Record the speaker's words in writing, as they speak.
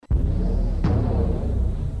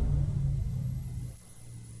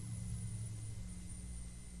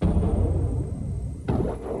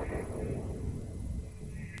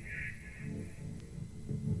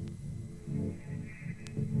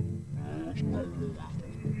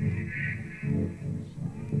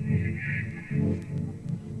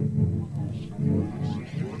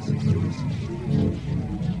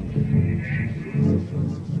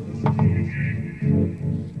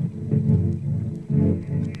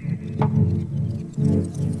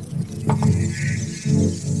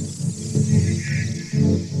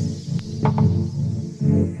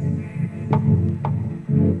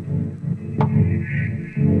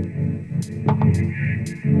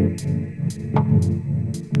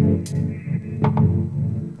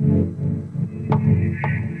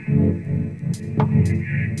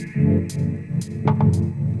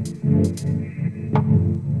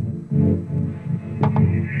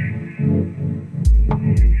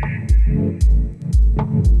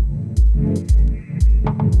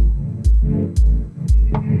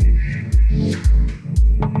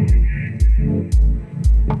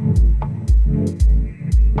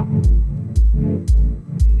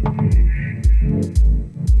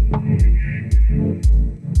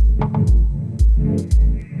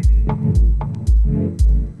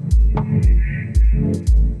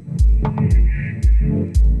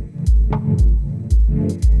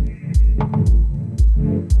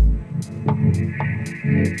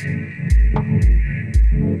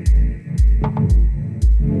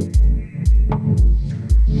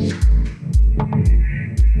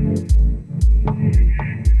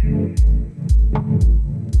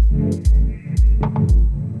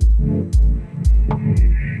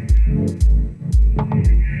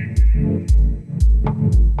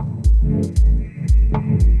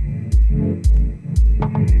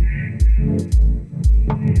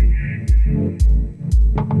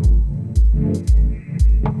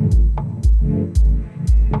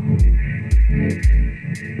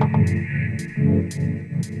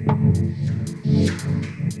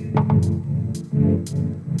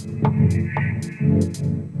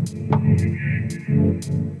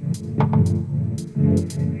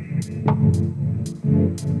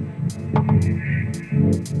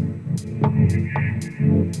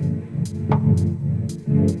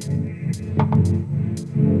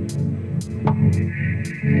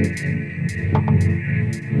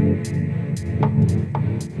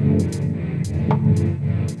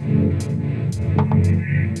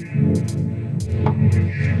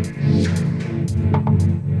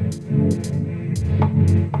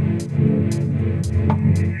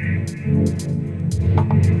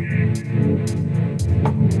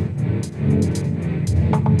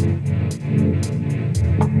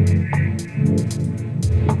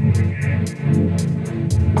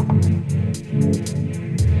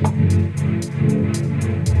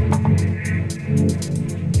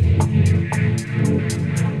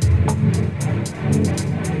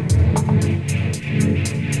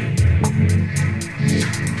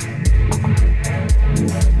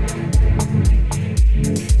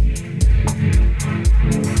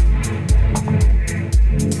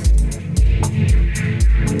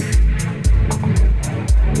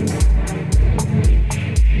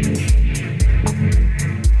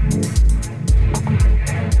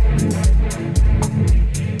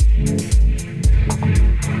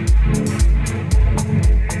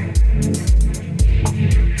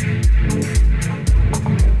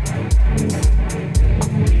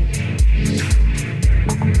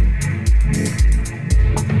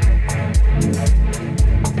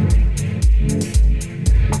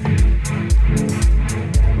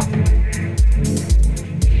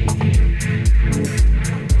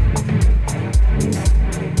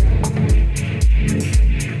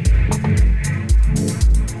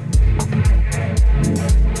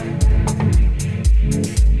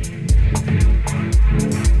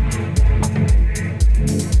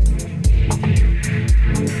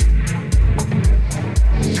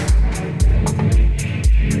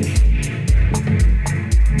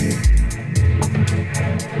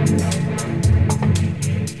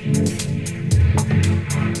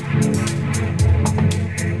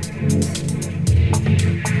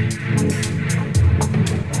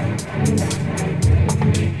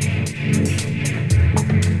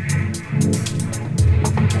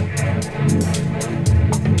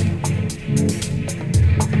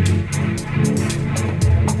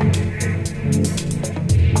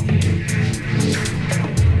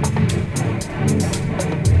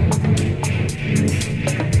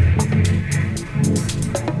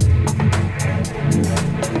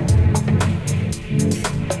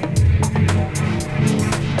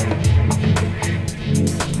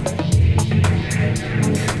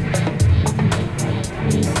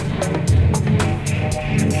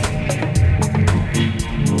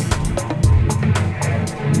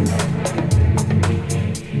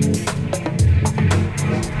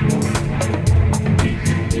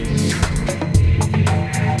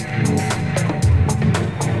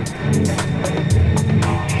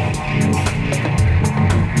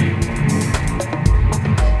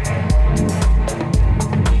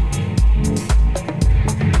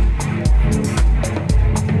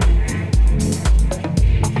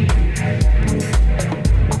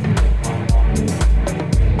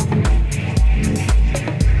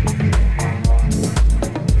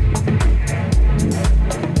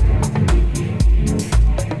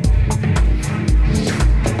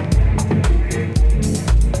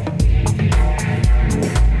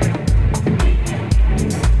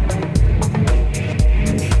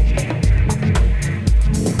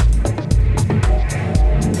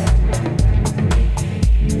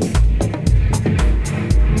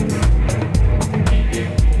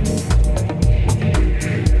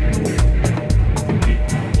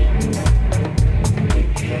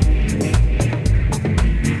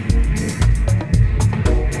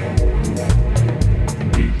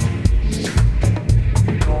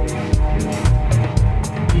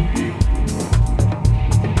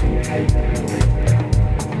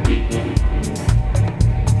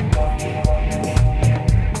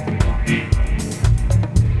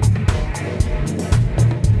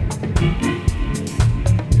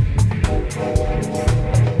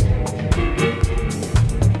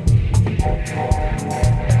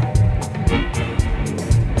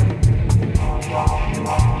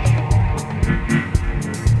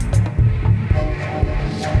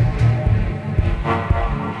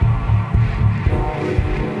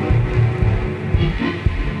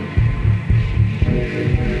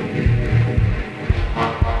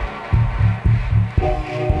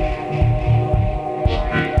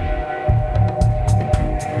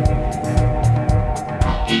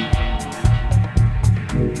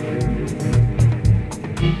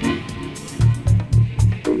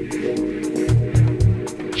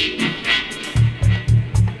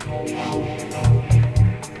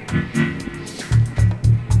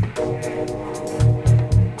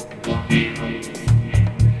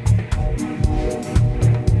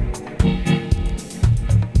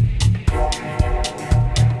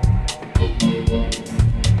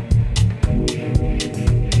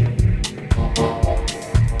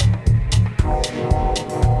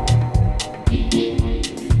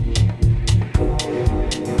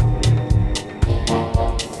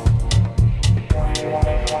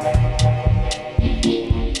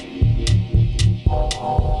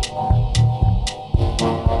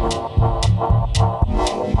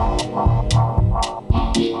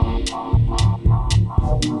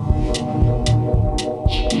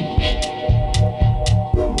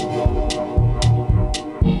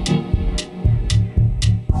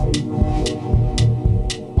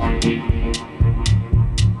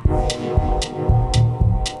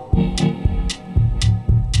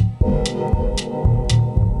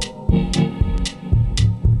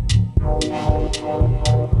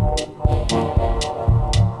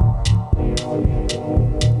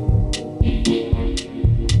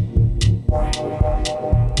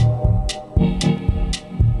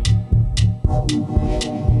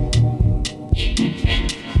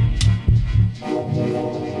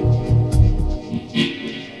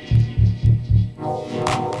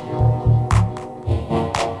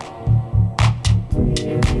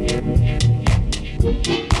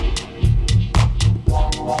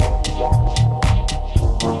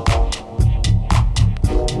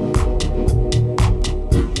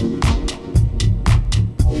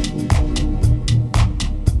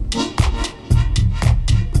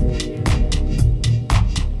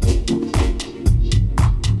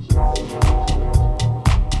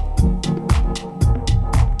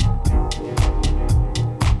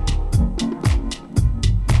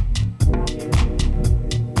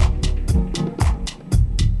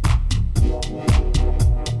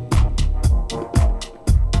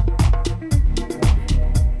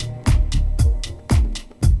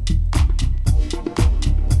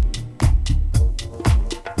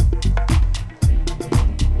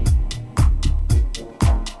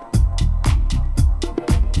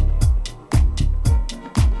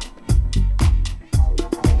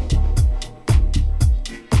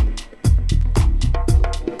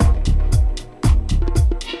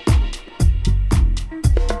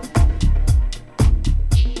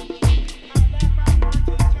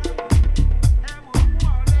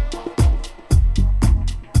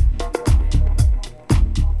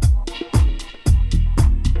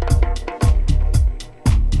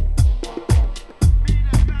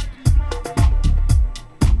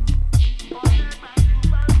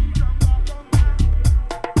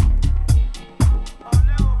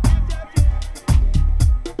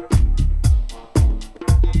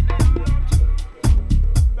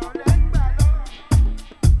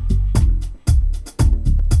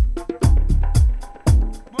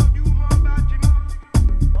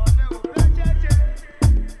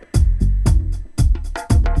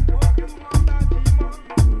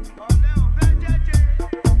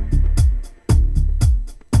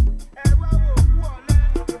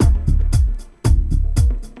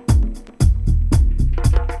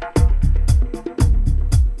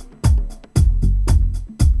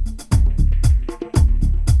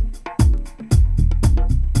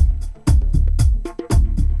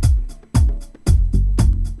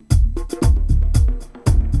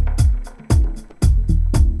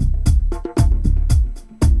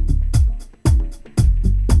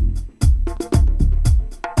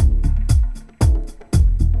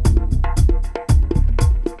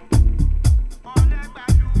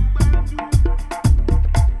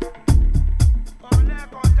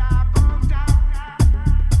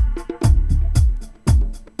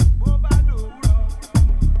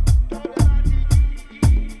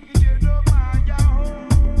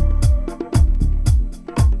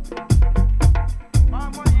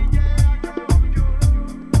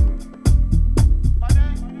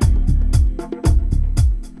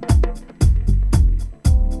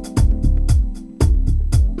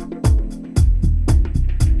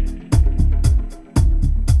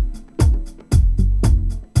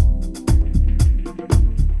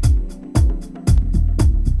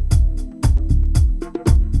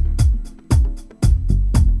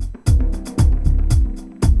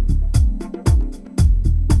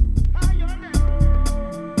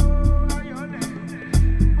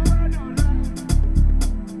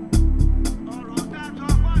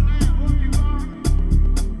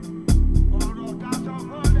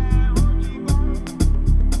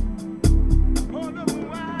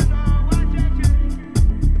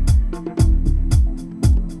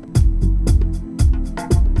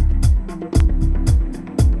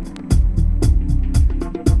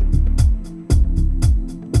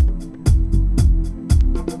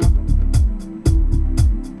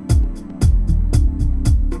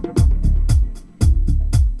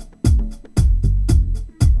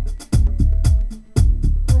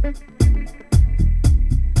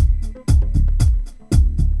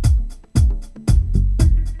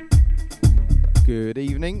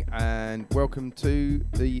and welcome to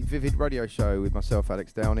the Vivid Radio Show with myself,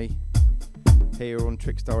 Alex Downey, here on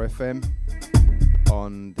Trickstar FM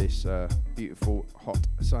on this beautiful, hot,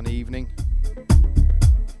 sunny evening.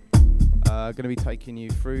 Going to be taking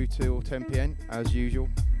you through till 10 p.m. as usual.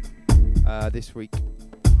 This week,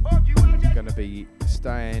 going to be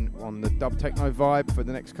staying on the dub techno vibe for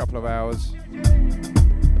the next couple of hours.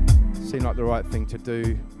 Seemed like the right thing to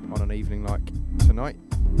do on an evening like tonight.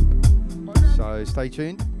 So stay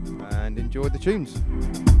tuned and enjoy the tunes.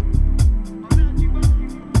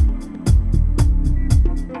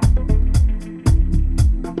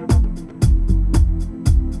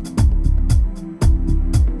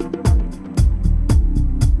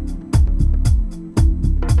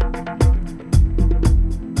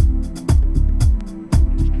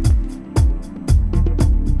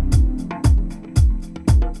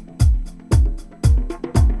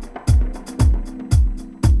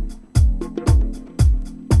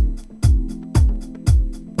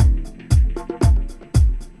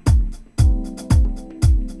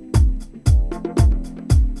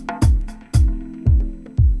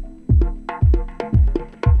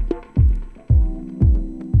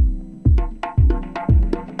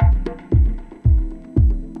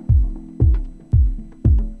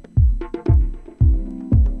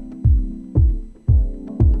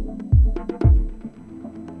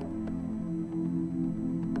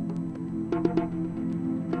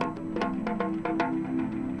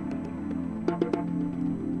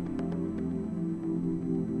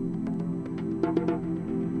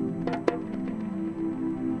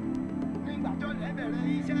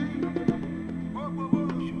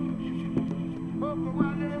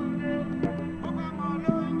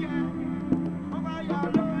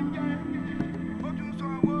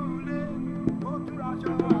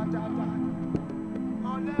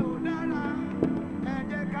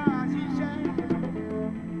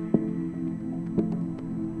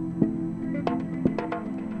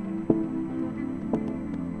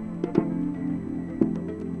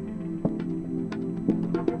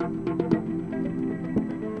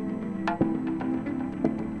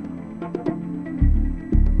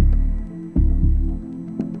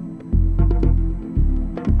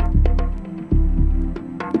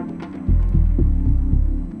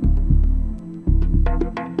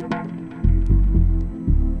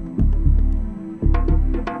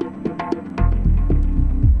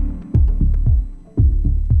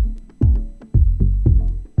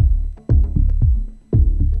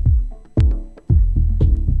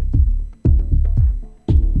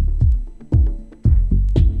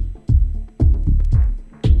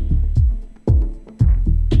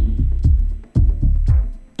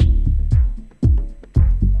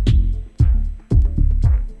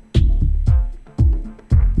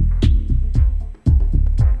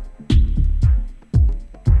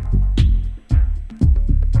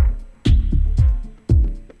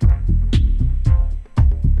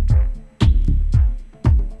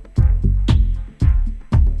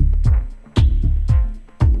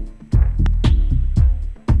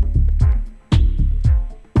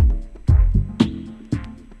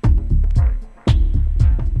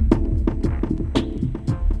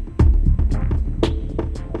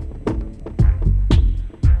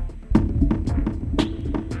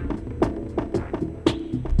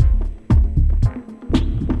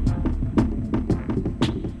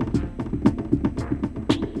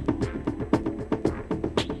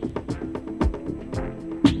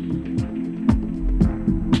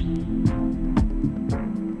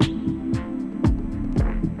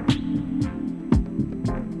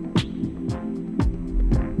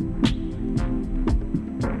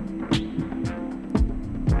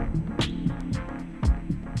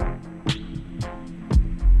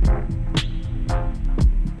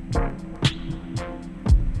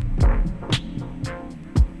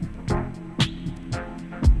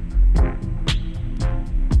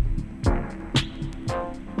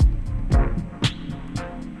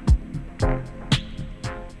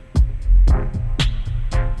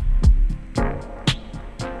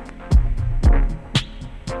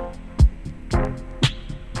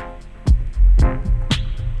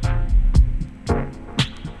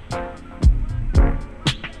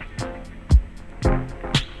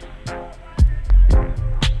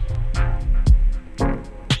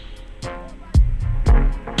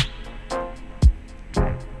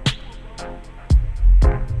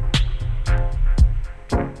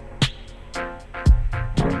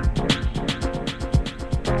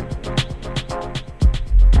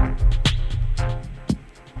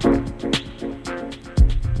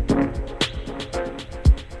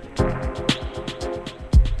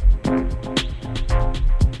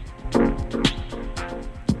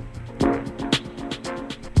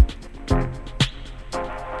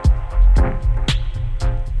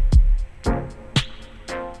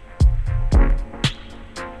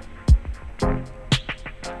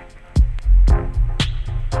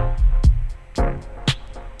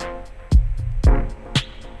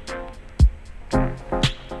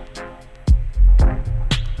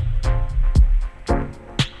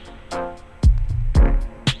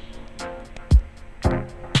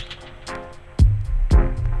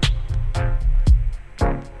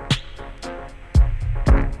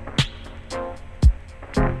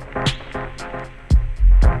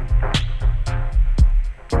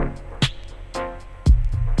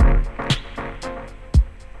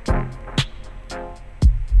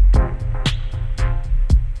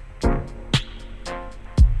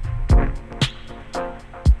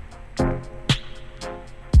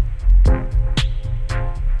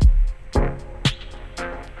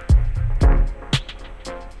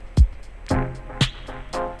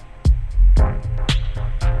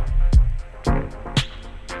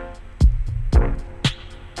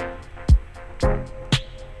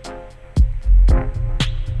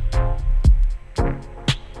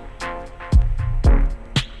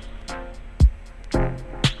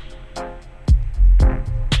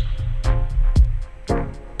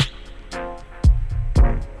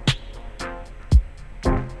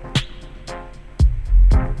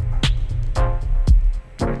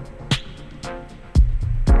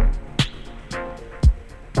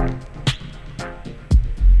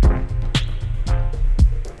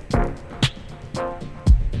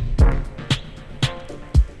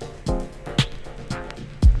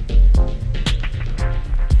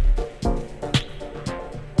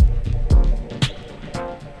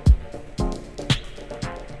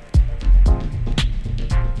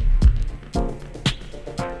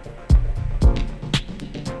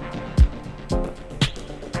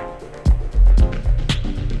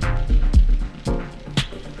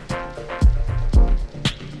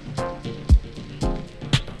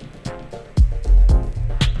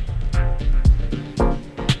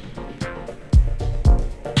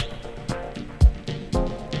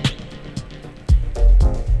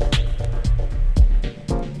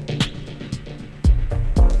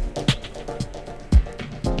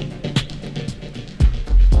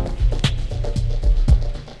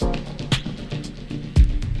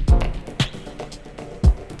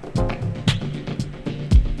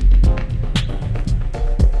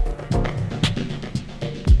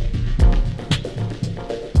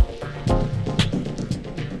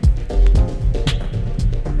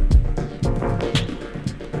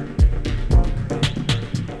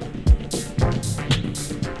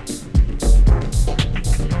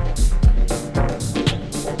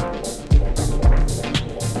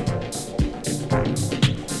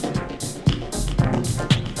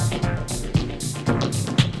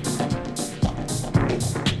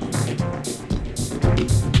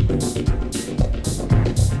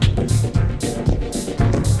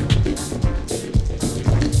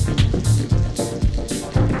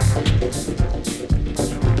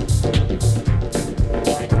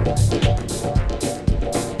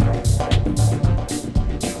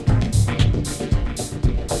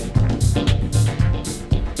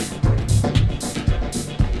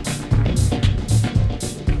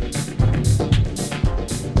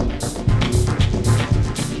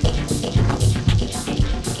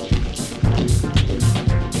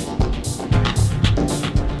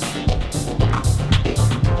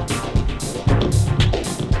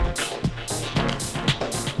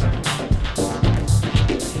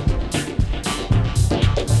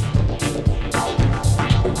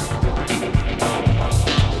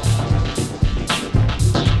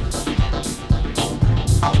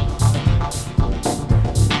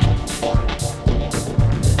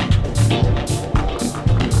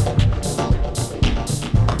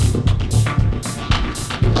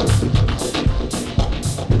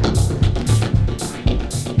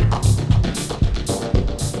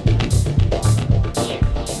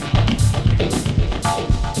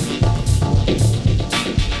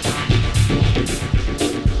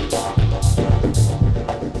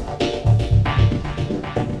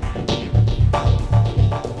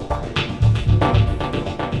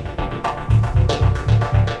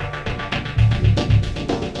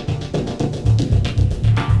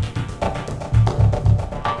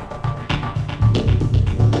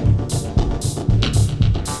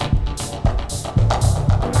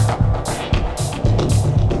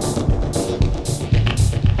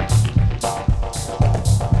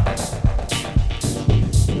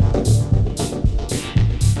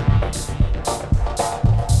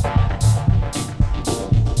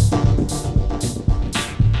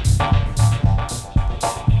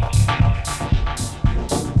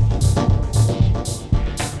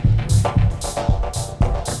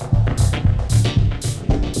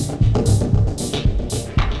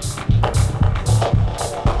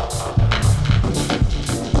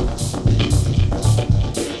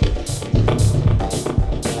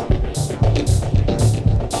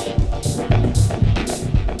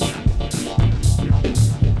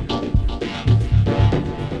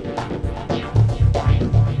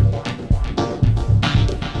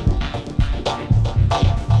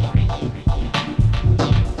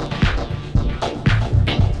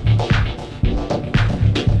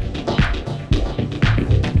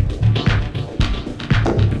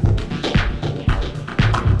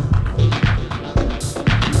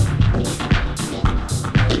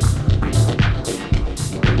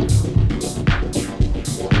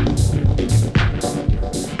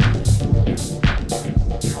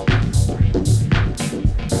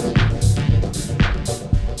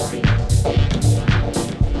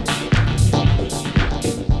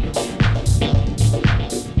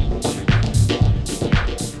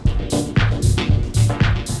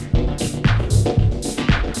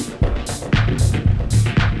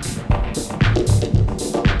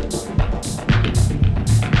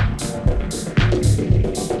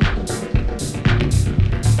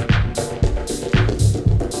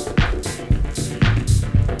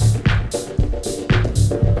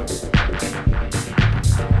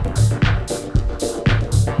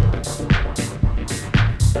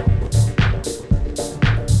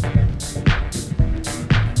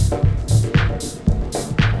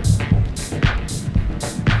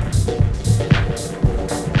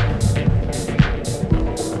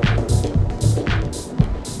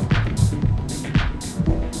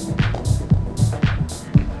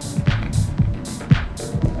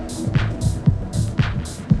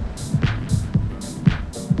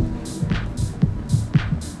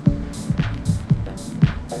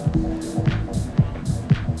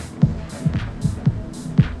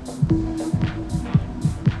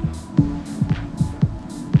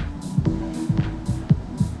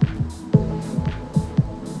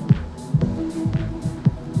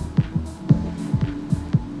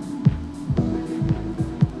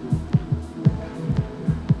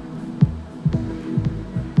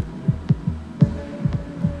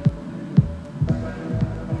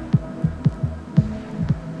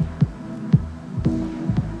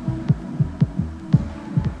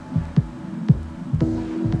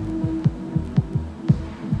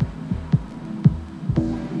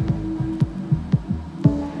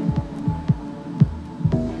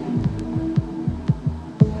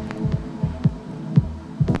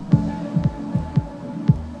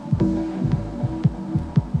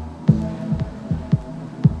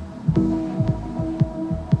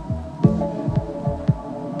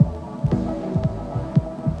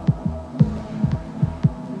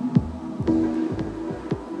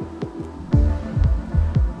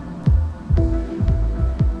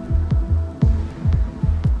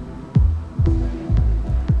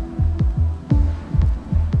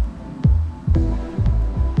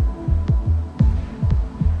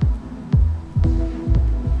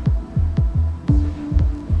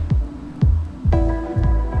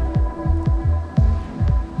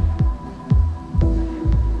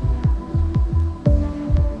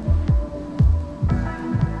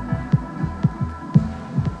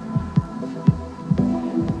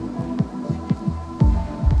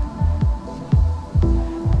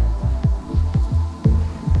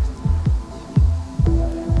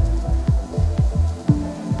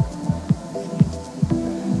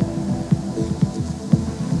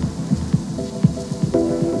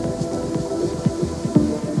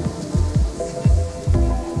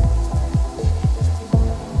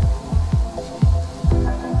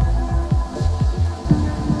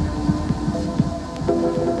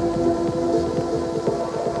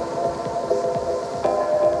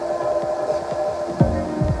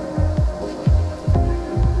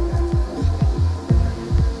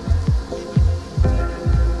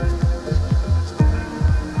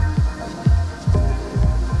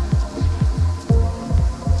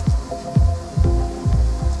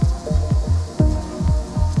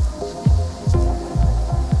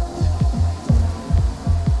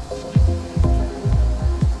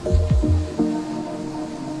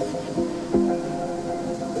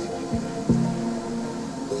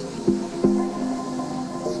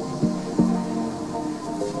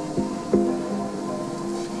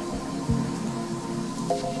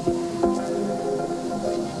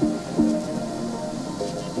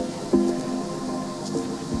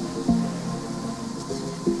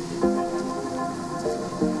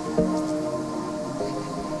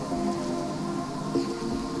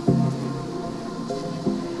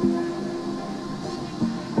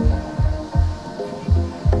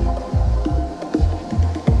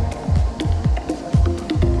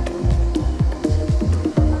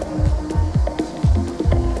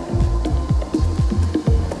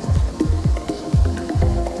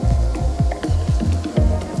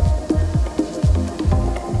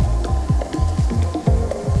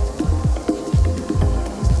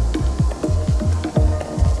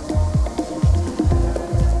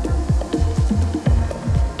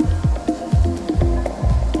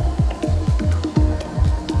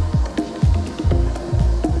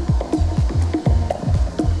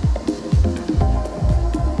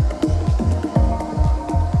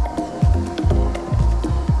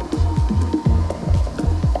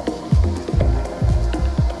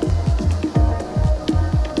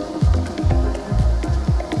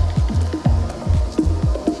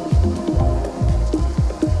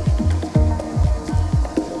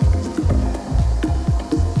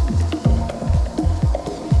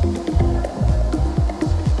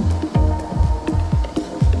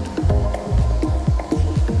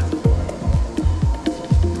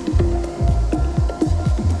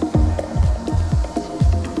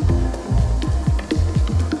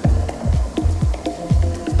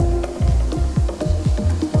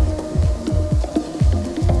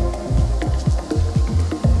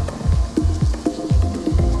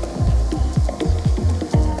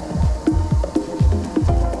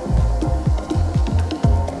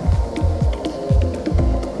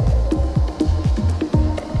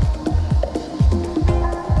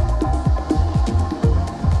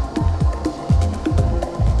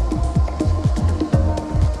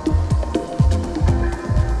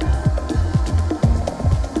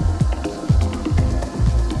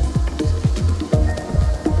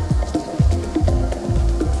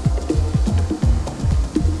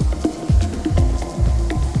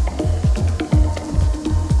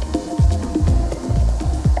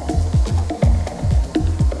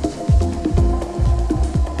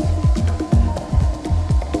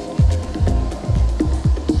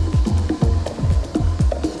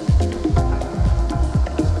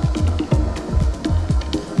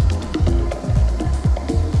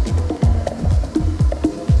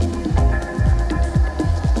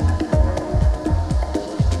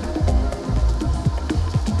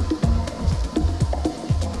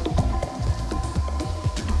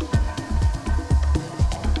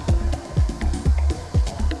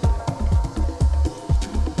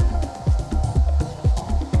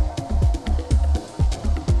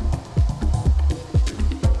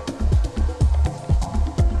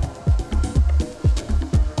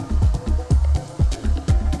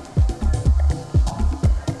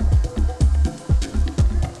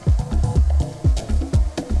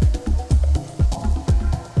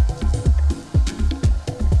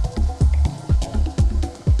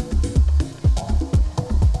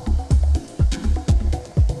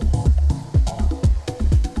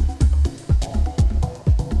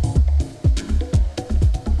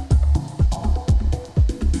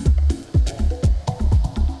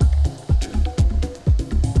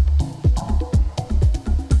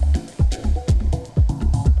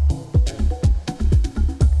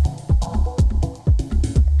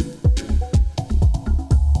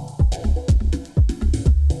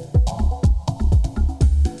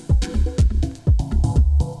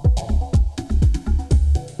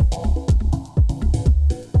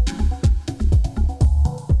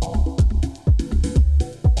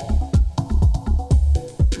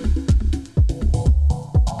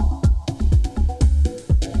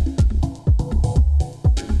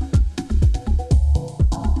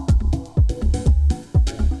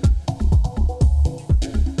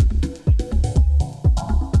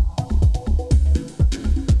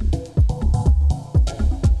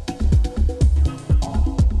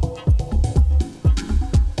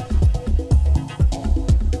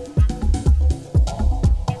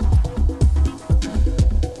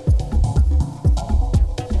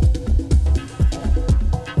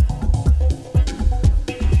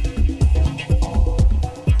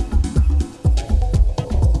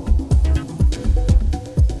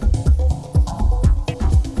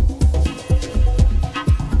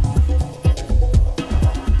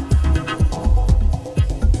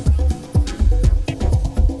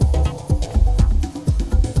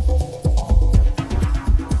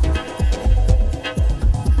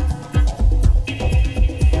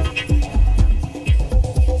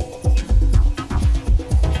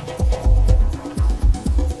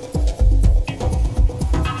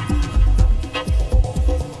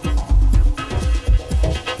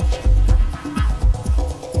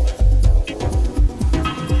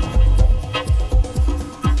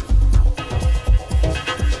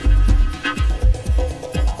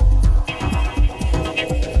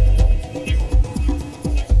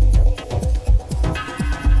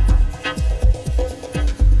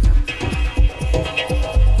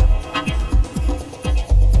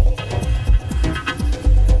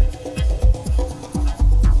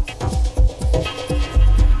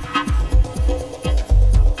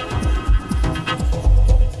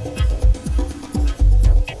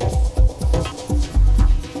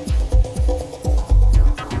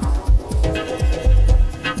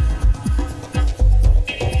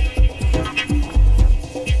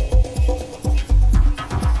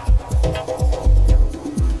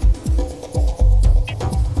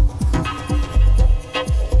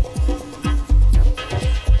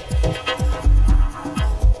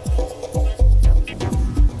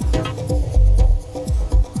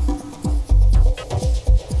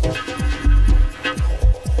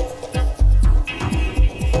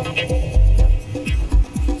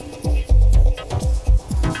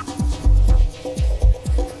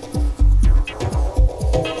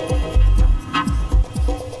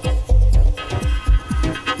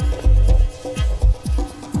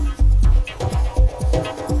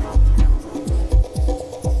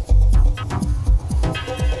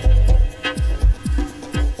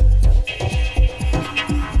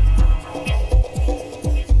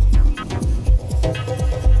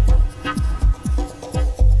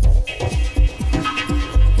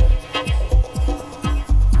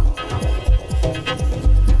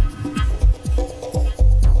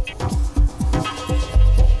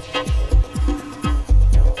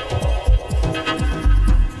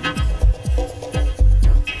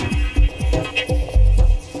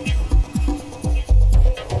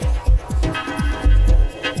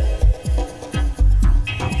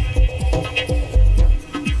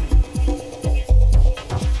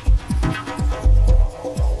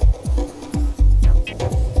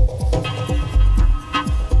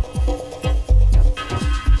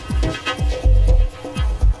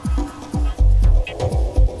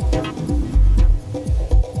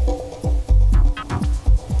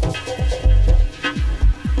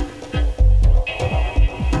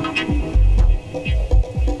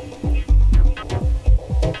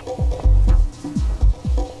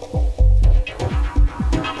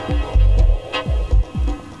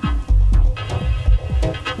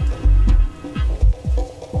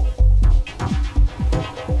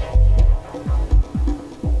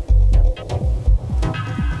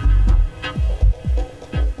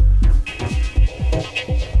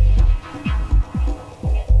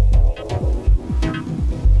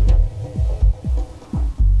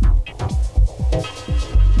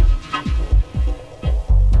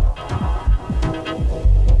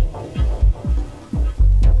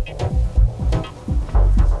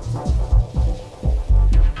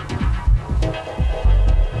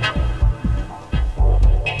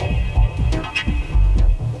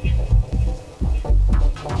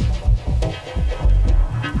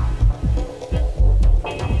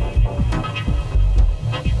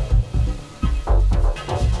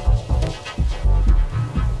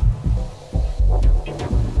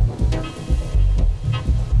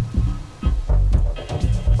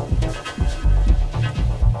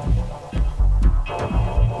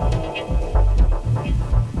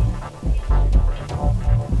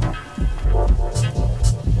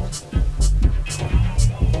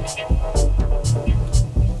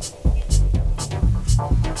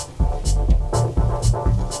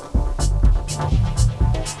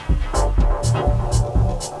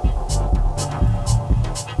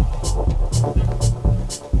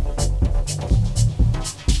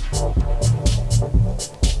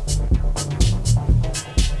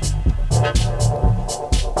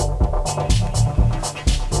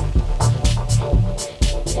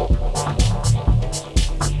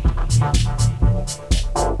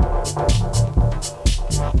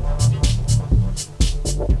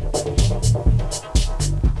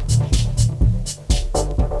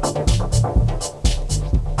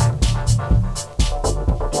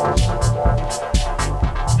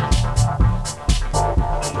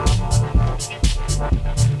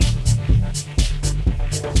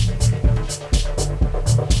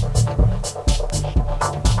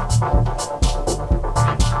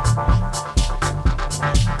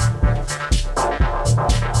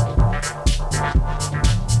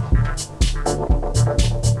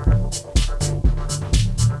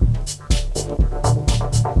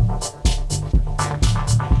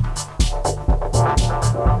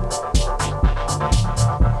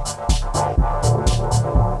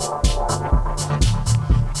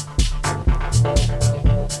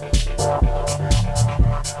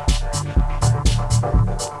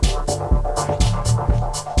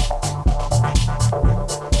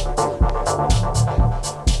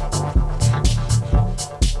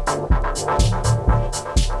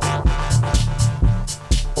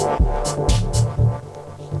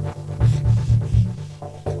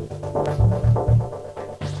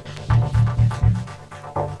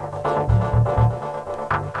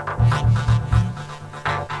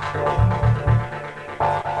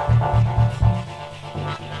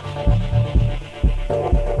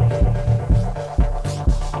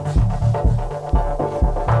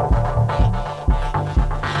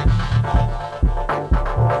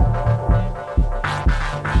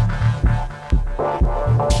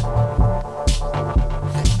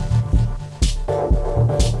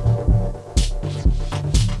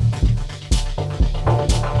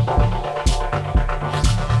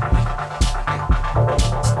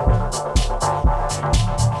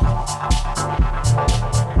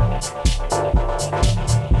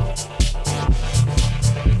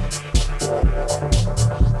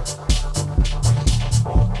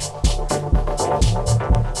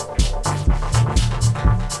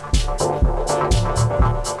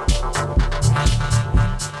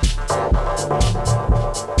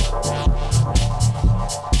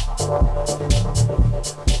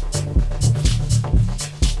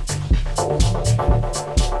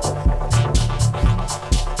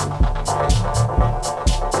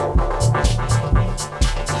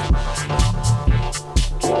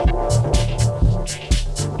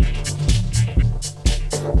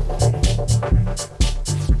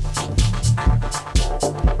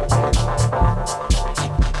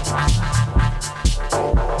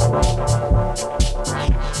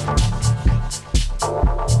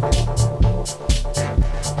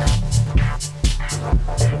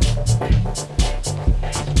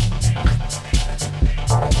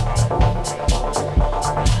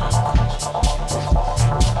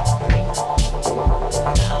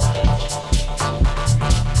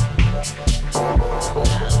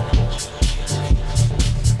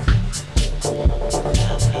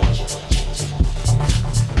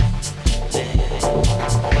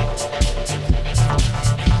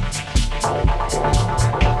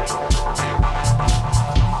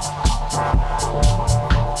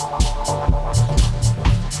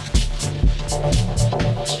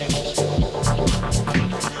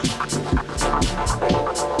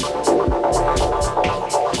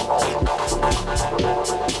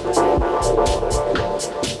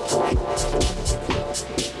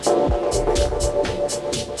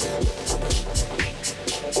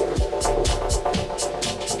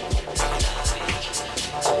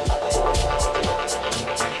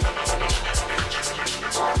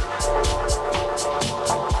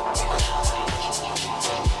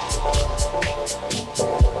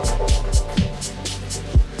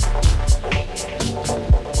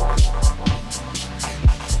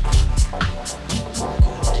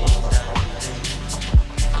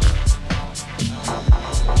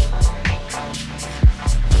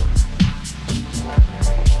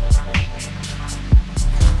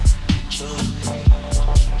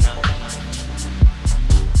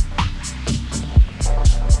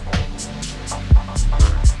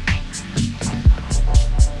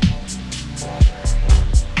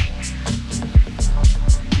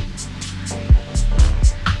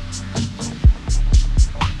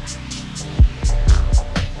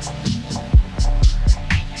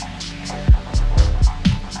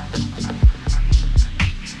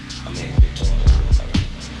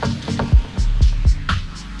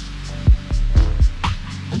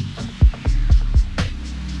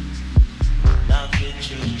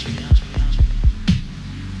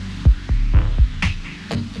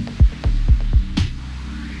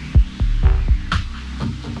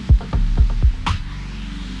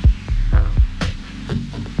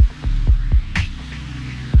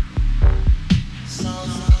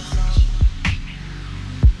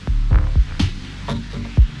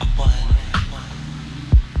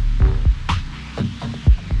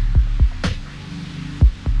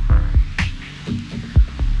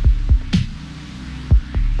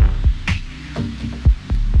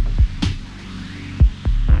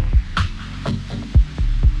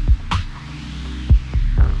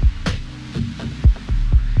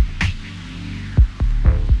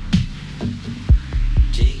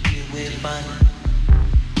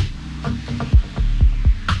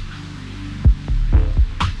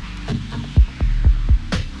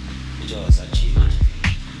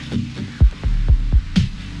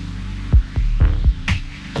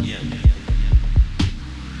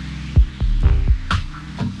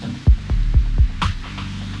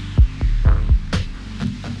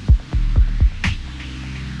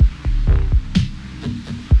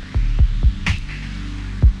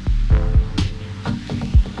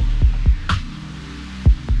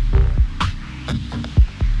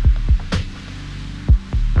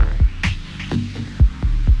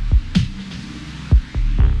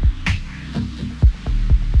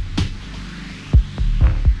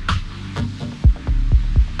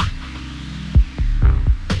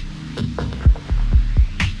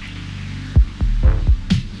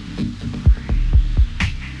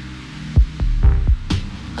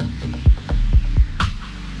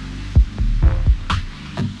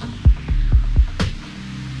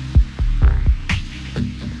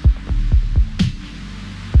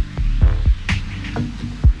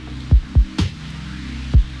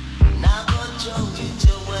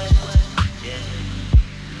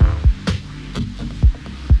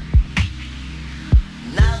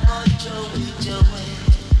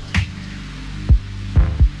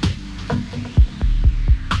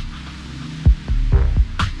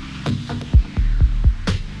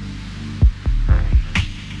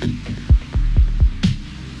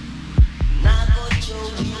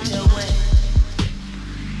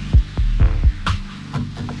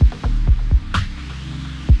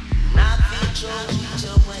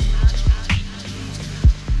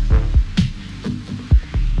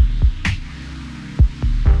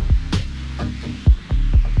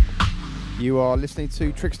 You are listening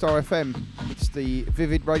to Trickstar FM. It's the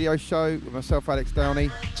Vivid Radio Show with myself, Alex Downey.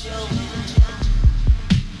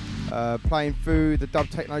 Playing through the dub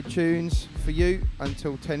techno tunes for you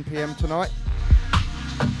until 10 PM tonight.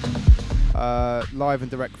 Live and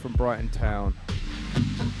direct from Brighton Town.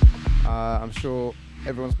 I'm sure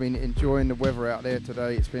everyone's been enjoying the weather out there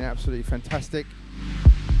today. It's been absolutely fantastic.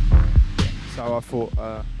 So I thought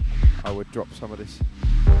I would drop some of this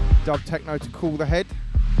dub techno to cool the head.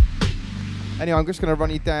 Anyway, I'm just going to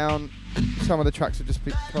run you down some of the tracks that have just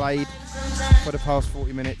been played for the past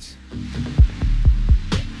 40 minutes.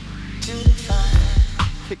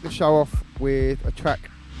 Kick the show off with a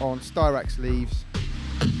track on Styrax Leaves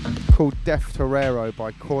called Death Torero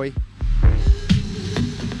by Koi.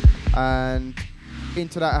 And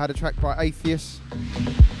into that I had a track by Atheist.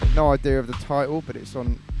 No idea of the title, but it's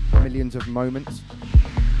on Millions of Moments.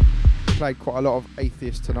 Played quite a lot of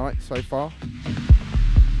Atheist tonight so far.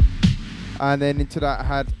 And then into that I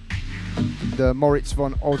had the Moritz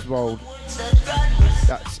von Oswald,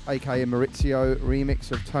 that's aka Maurizio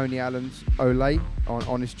remix of Tony Allen's Olay on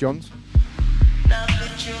Honest Johns.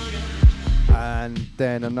 And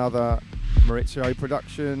then another Maurizio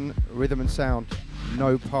production, Rhythm and Sound,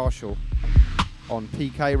 No Partial on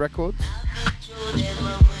PK Records.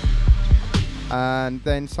 And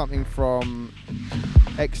then something from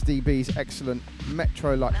XDB's excellent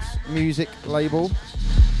Metrolux music label.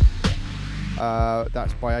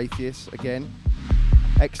 That's by Atheist again.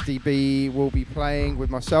 XDB will be playing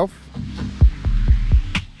with myself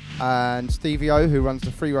and Stevie O, who runs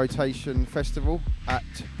the Free Rotation Festival at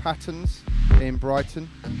Patterns in Brighton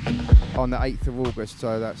on the 8th of August,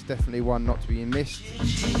 so that's definitely one not to be missed.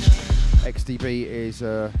 XDB is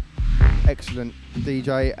an excellent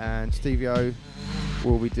DJ and Stevie O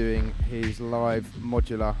will be doing his live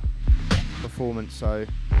modular performance, so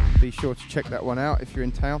be sure to check that one out if you're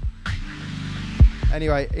in town.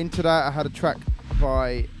 Anyway, into that I had a track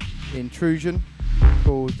by Intrusion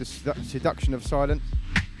called The Seduction of Silence,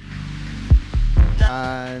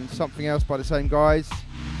 and something else by the same guys,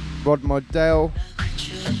 Rod Modell,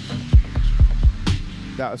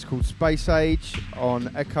 that was called Space Age on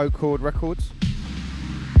Echo Chord Records.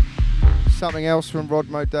 Something else from Rod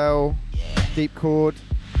Modell, Deep Chord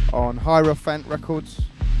on Hierophant Records.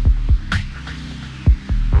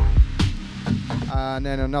 And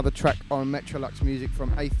then another track on Metrolux music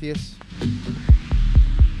from Atheist.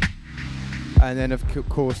 And then of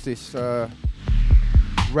course this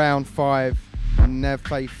Round 5 Nev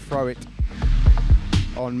Faith Throw It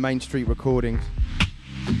on Main Street Recordings.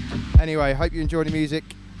 Anyway, hope you enjoy the music.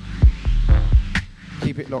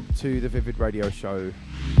 Keep it locked to the Vivid Radio Show.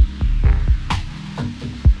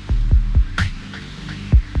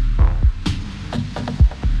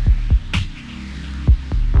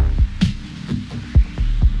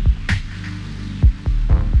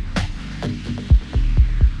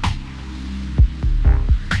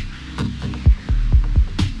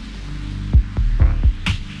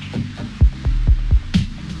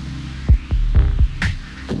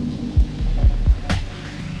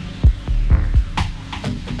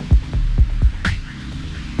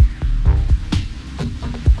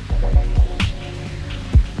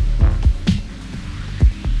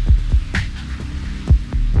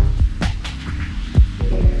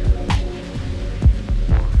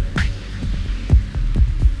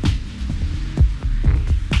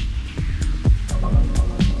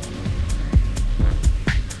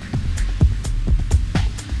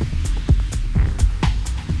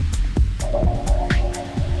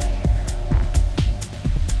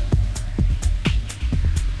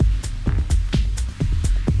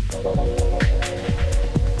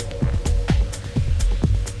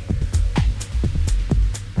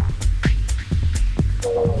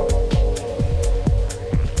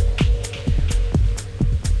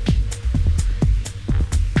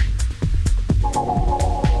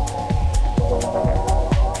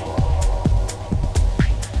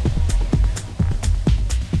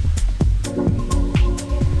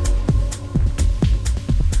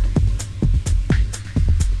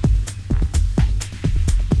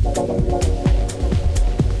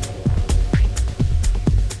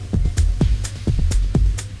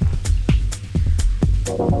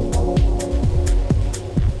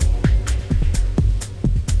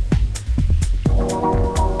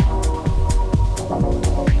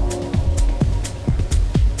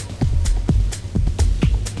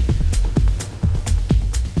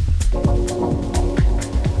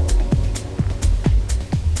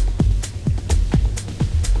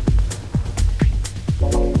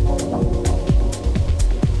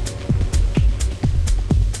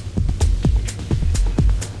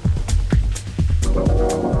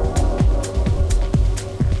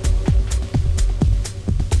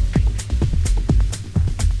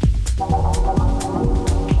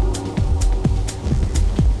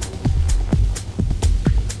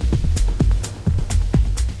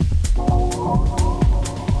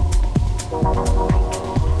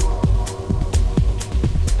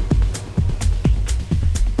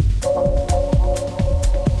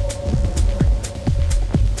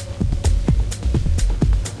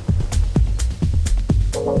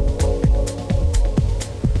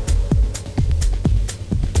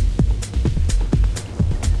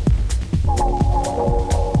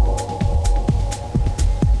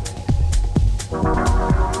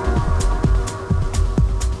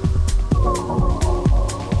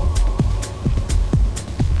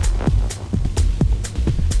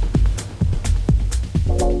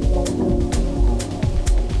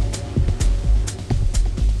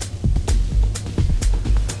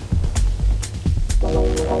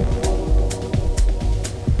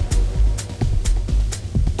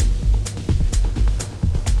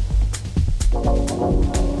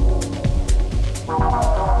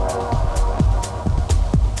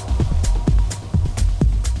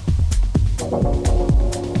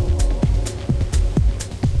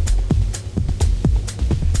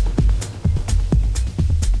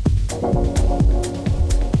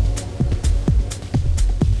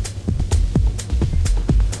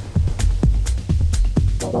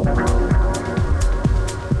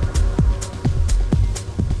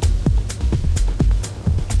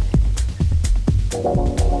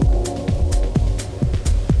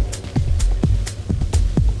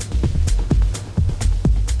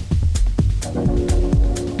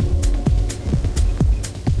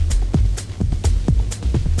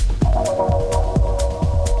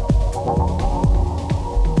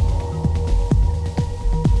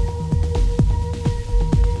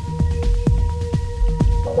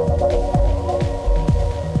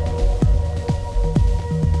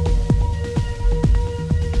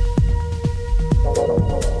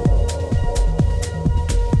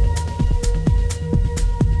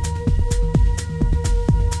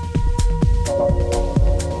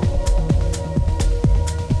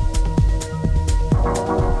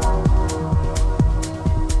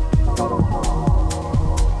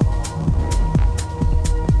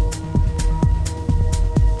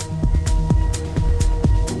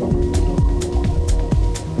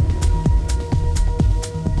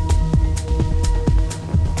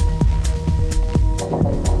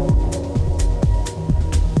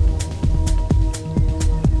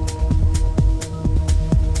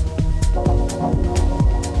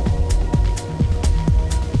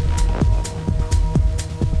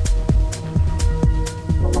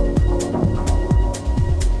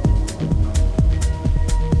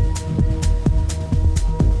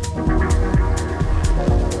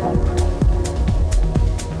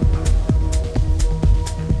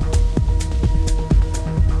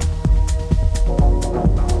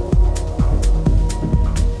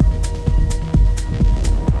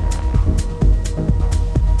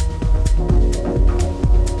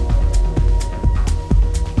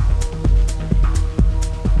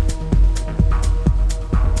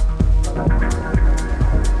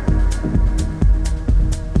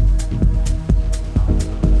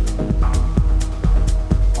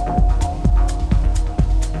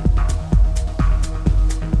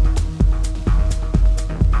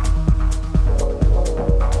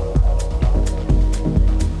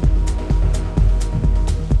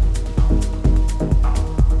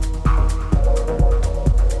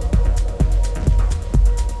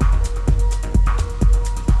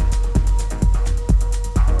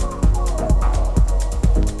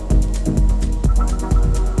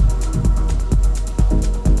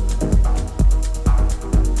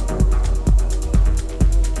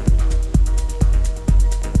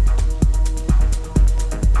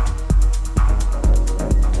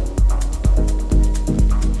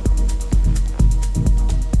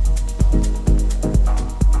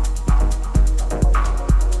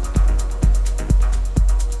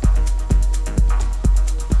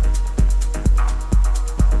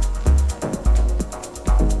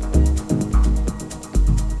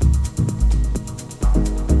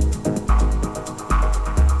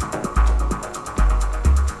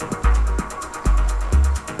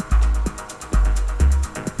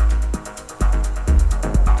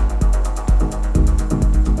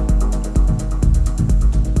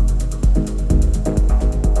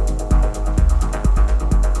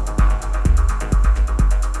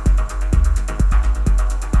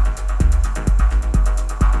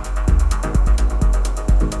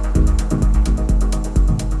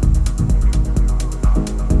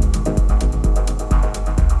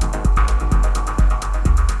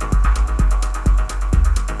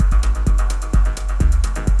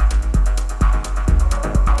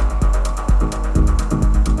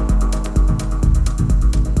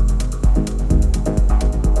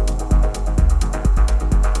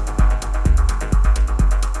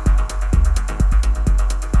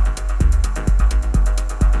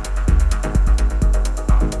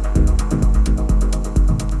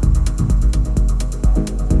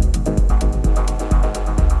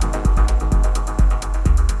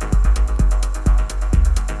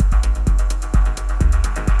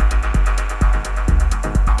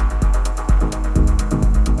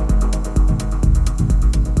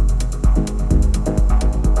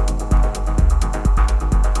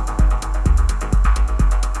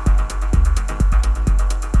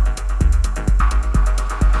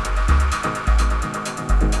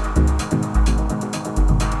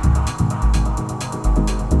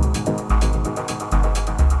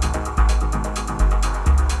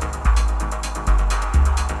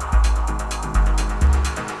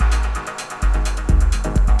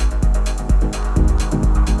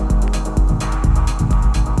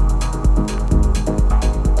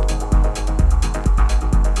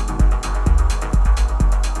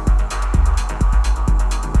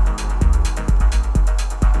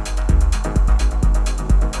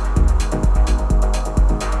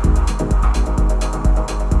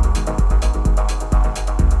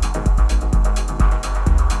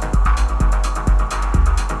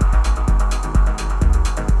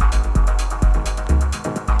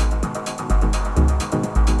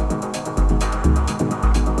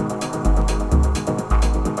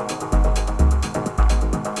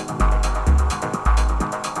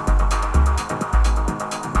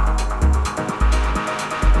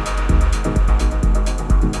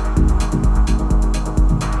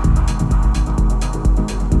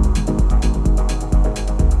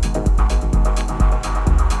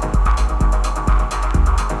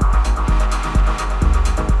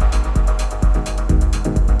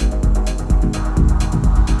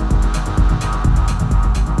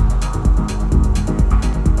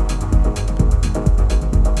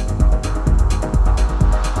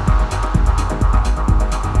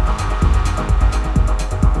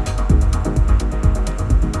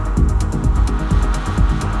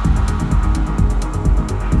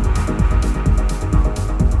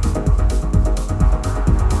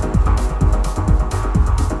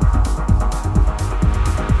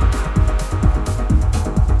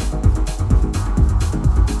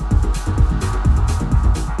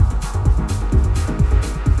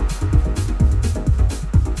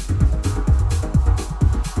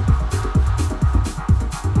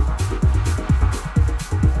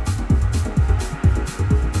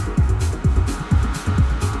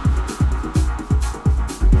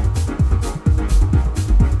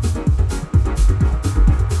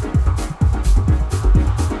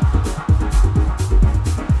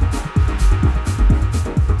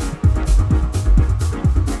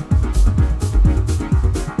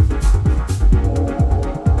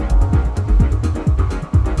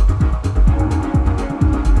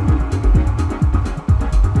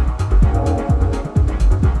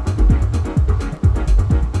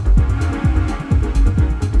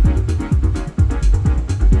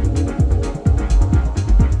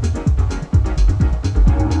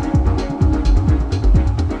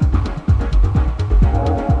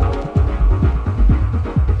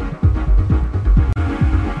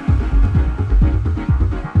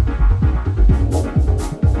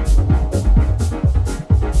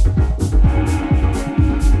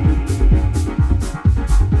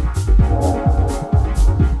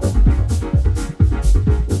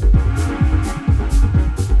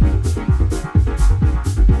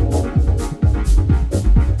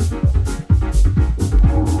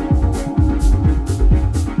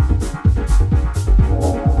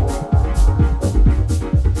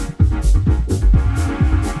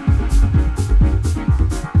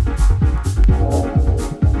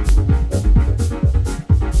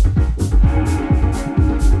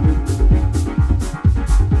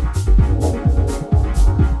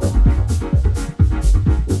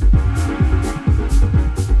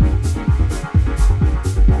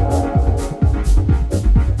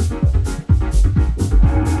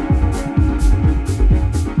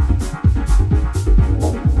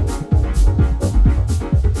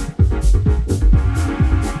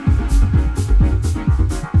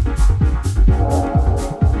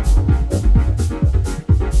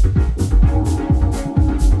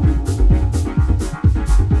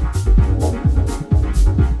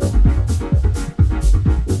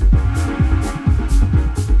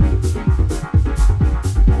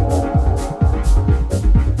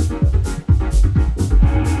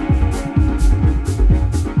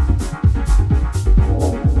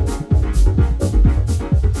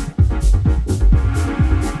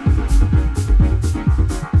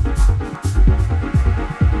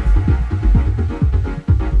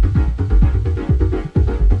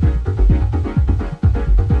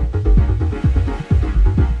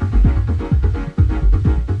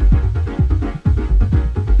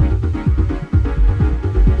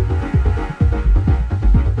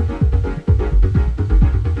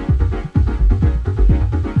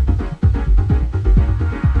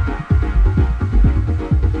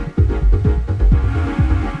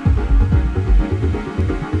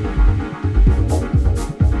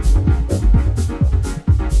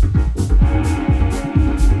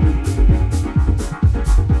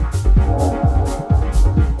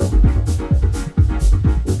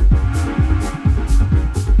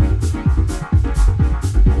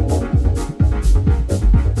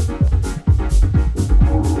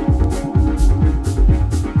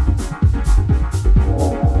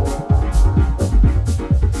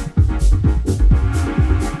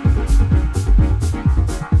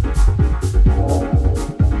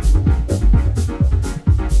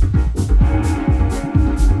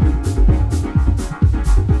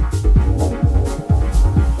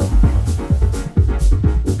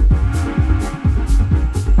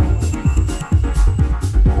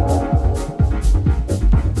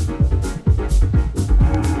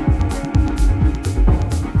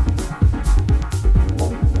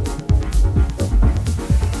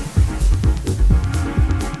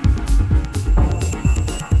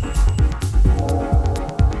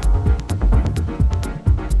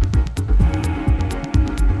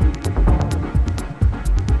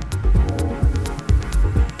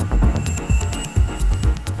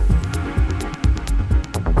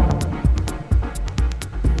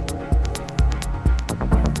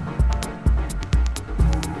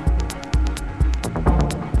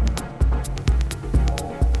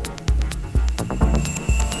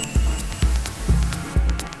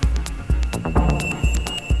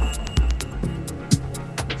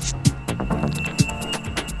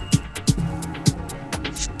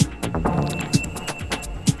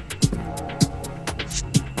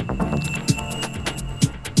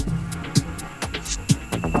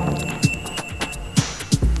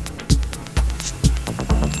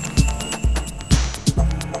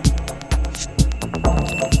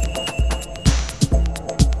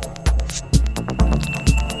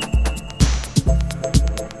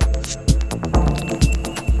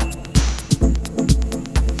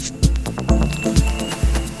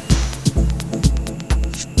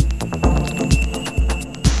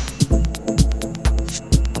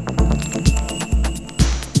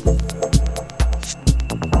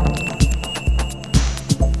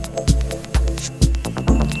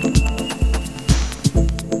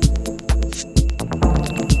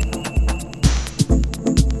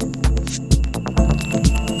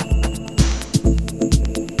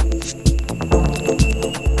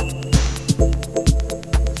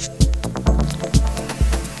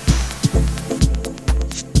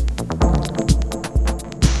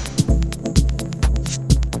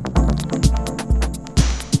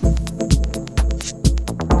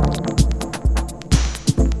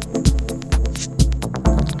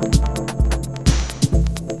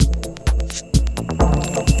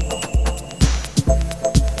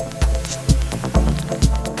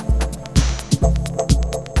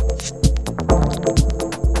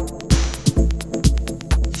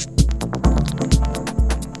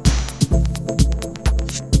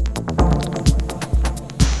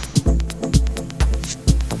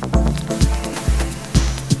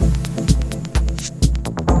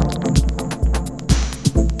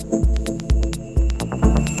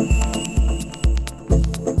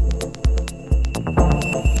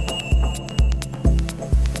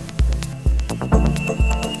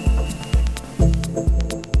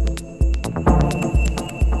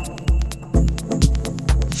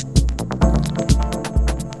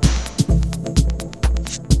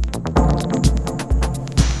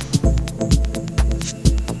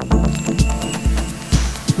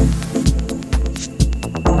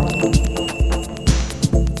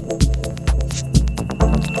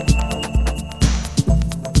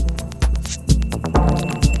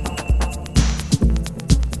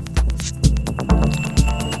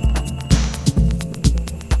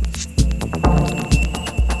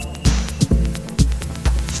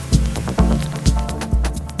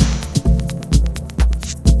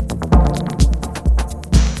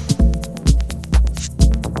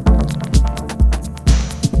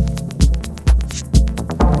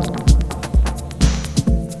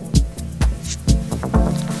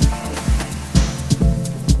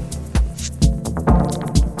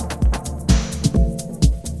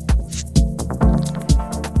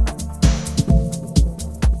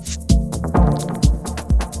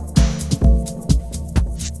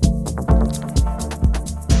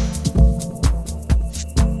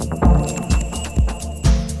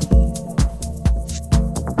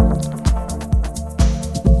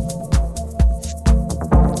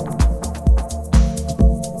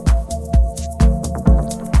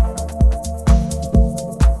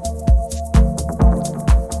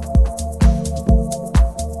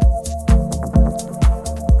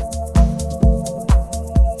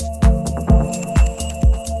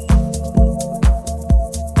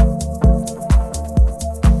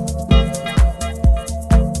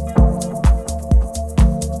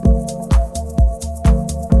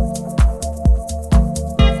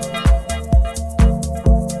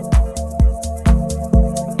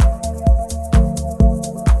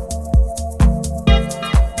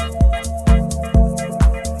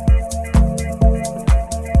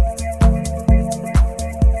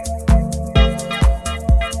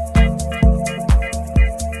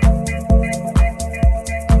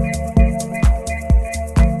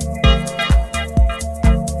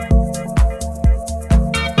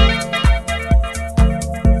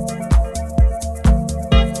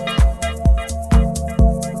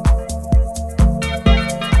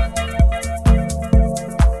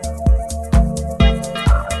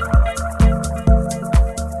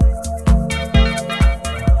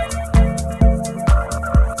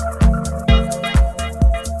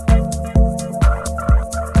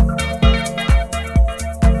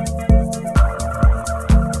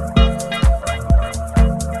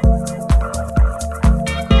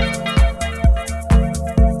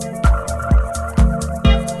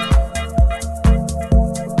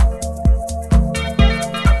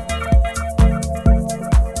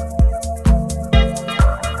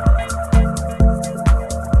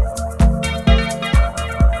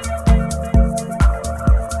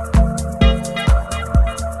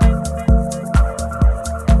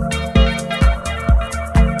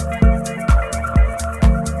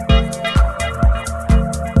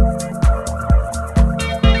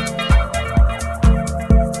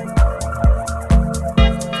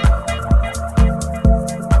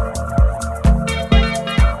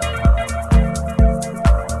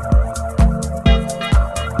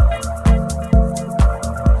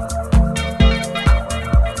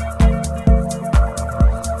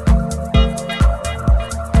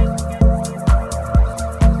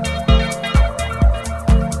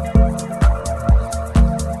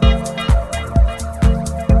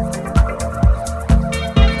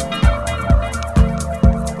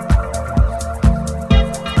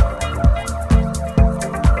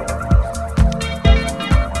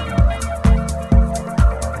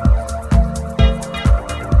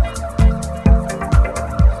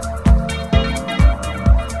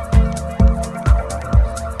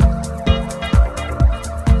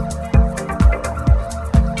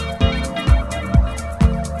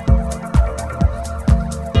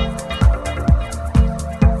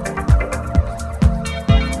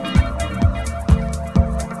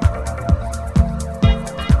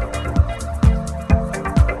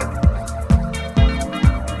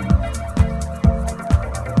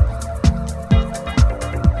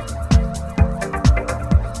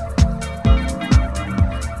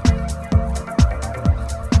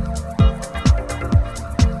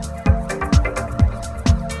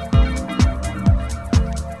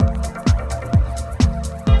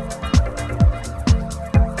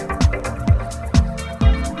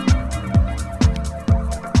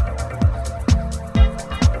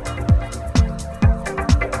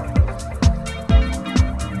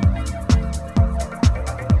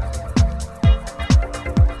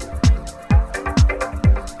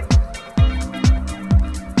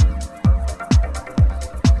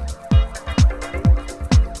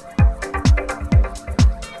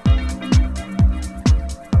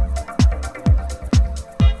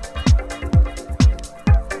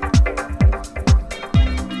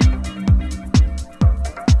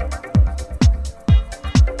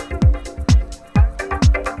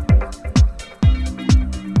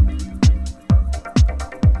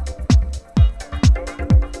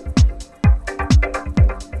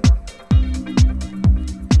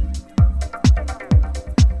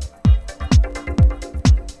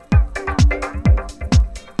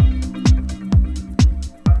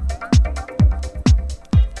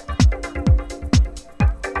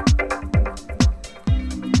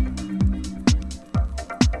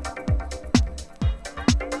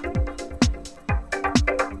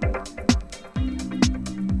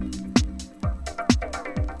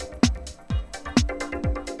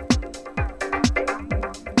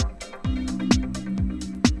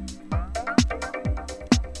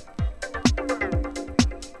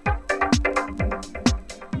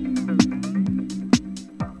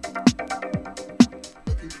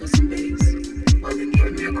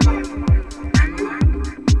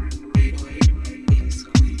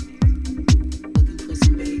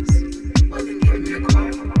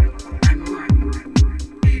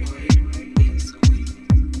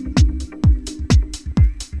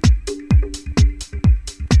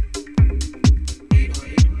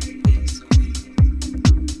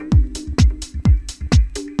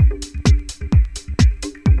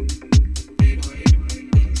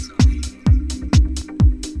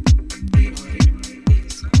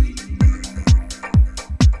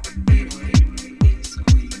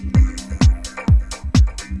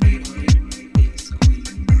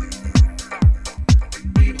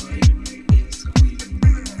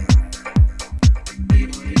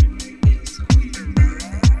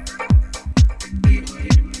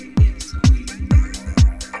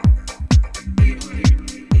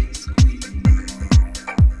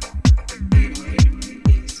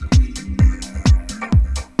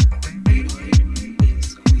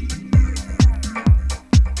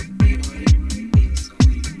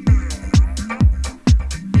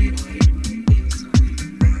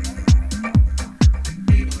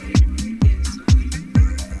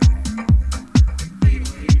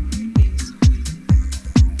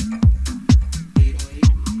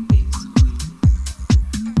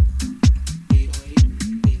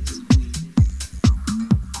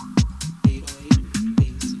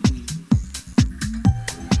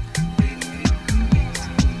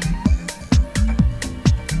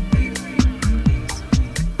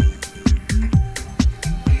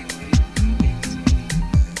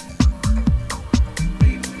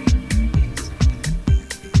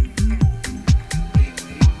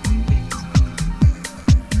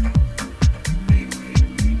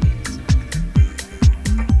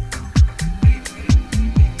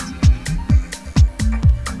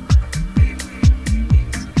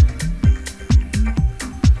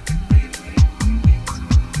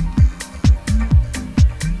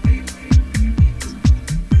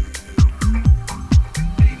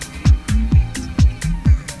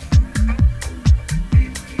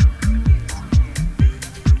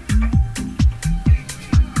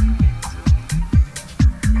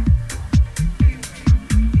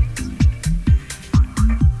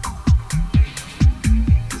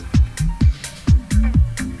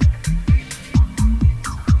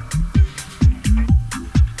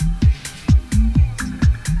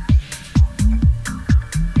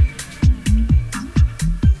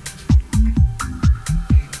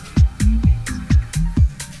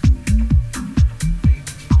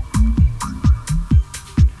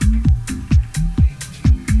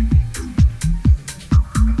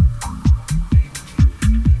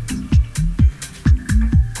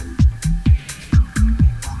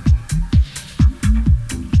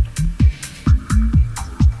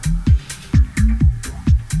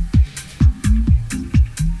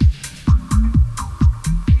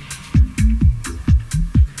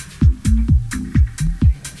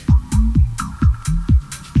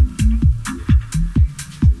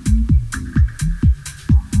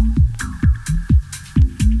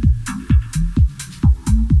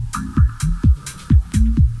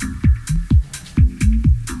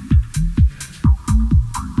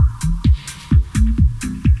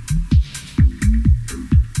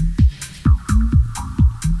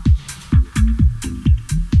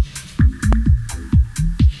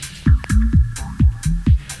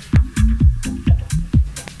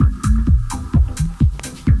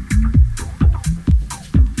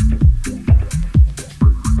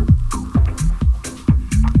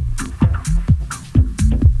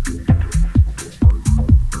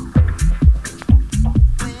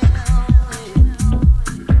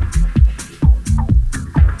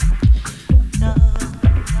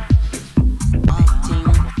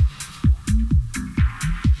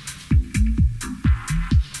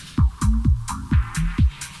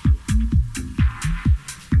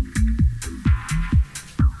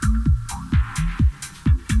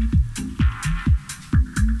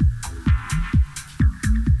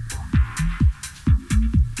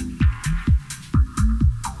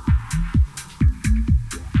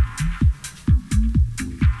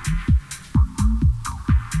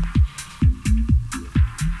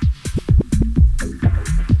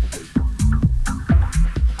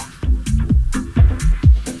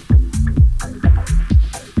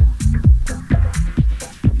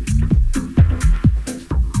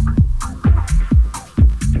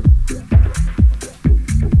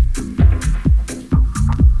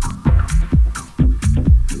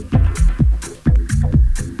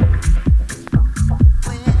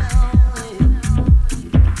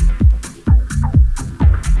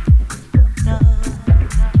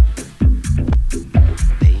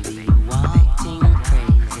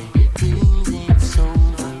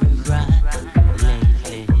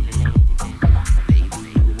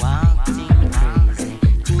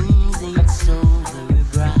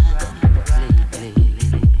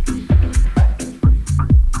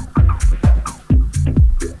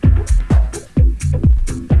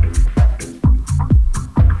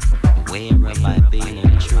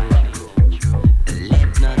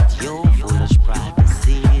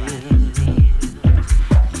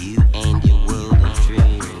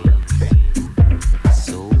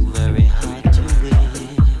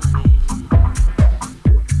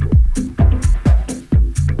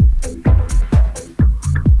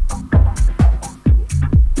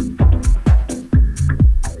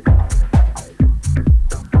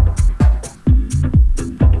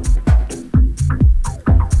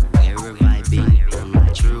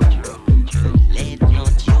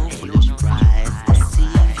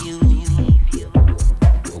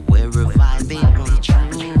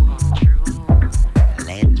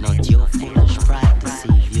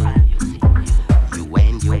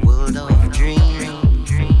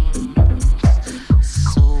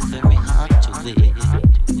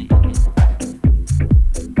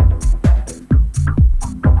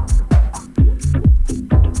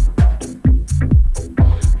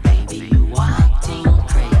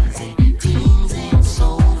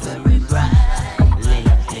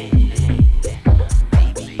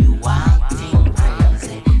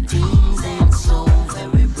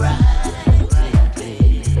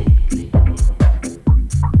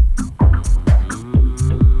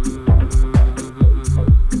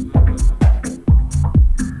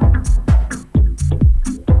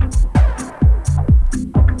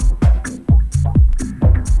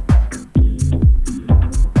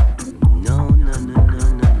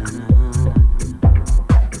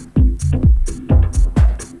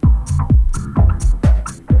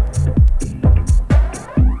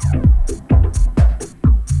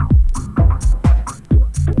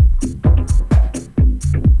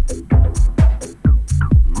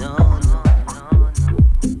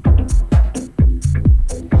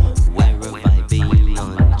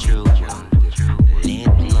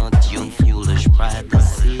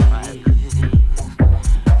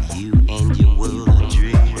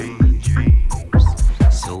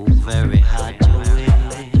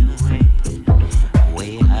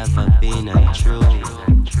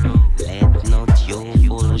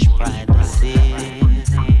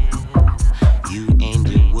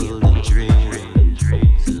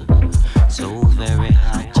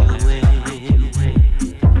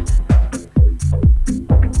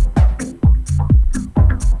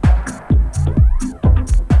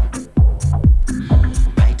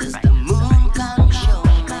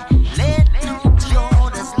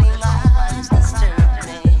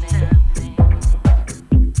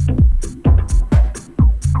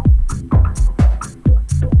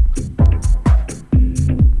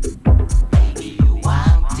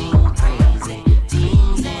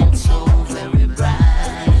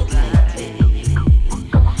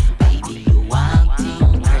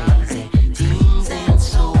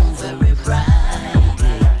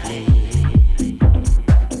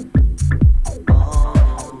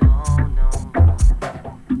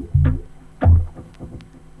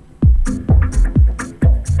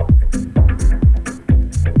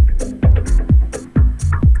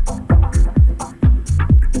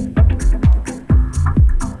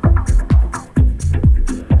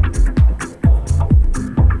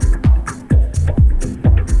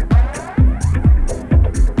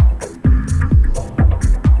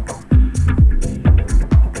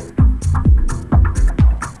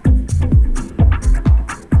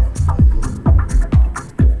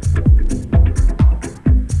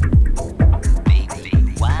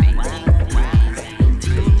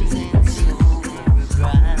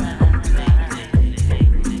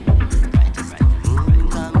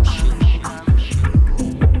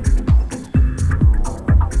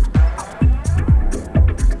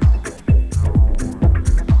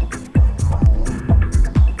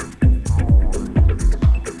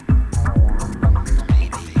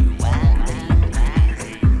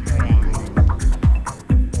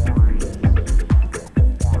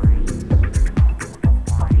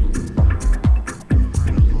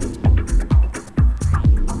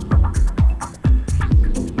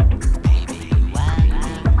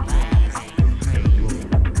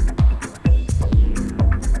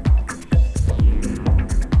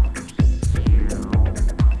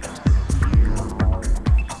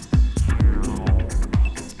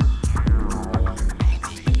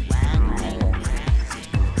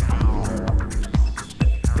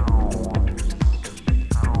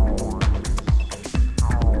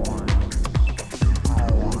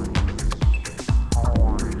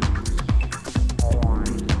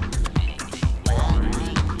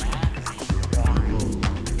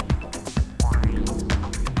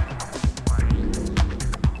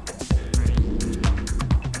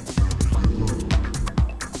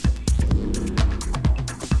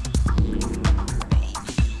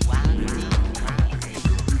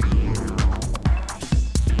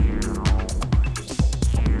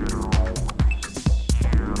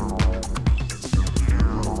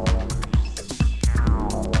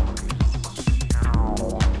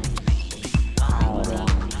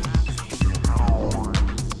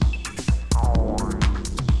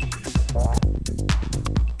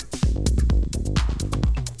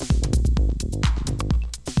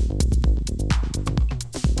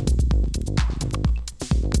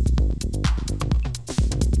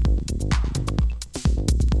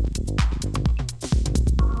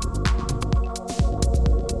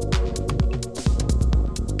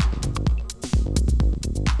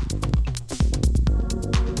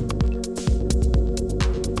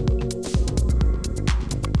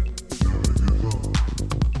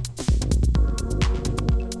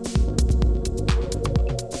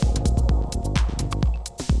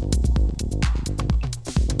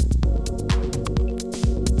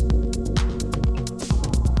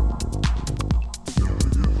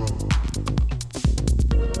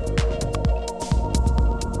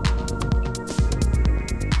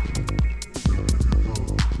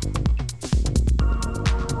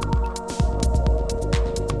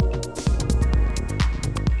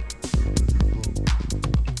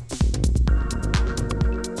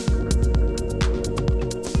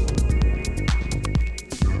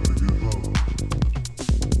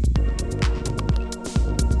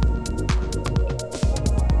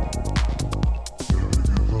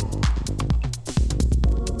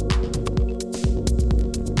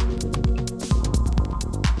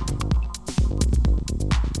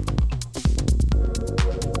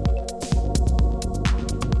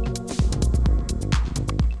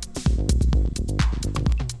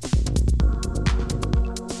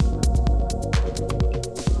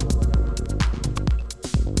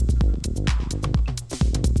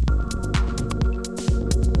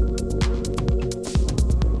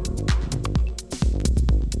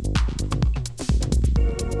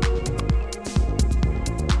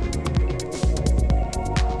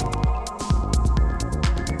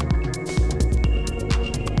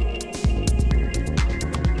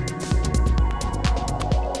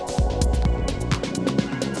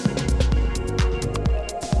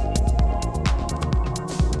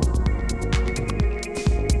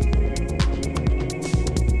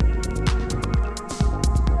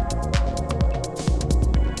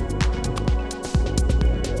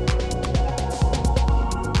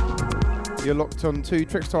 You're locked on to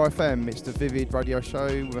Trickstar FM. It's the Vivid Radio Show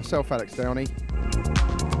with myself, Alex Downey.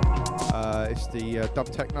 It's the Dub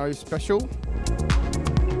Techno special.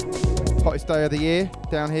 Hottest day of the year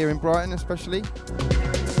down here in Brighton, especially.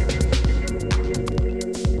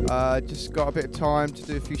 Just got a bit of time to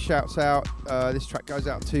do a few shouts out. This track goes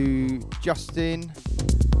out to Justin,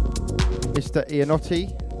 Mr.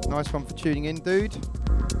 Ianotti. Nice one for tuning in, dude.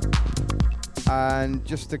 And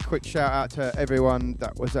just a quick shout out to everyone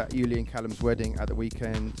that was at Yuli and Callum's wedding at the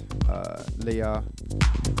weekend. Leah,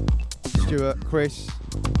 Stuart, Chris,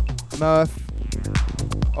 Murph,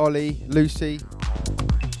 Ollie, Lucy.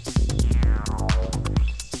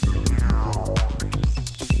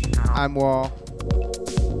 Anwar,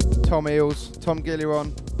 Tom Eels, Tom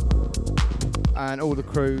Gilliron, and all the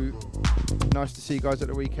crew. Nice to see you guys at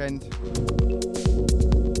the weekend.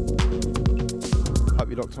 Hope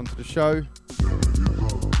you're locked onto the show.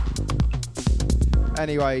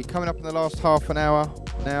 Anyway, coming up in the last half an hour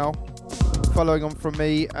now, following on from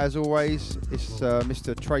me, as always, it's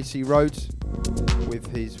Mr. Tracy Rhodes with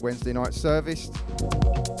his Wednesday night service.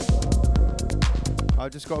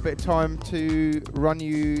 I've just got a bit of time to run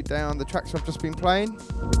you down the tracks I've just been playing,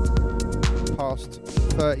 past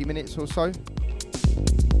 30 minutes or so.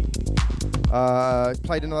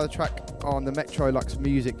 Played another track on the Metrolux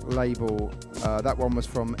Music label. That one was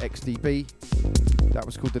from XDB. That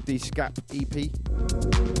was called the D-Scap EP.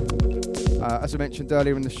 As I mentioned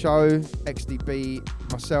earlier in the show, XDB,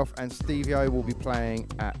 myself and Stevio will be playing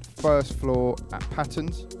at First Floor at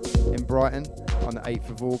Patterns in Brighton on the 8th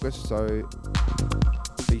of August, so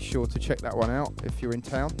be sure to check that one out if you're in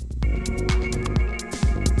town.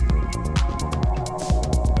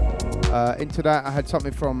 Into that, I had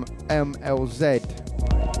something from MLZ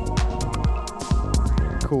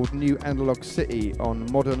called New Analog City on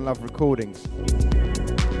Modern Love Recordings.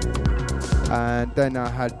 And then I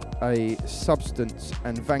had a Substance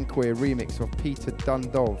and Vanqueer remix of Peter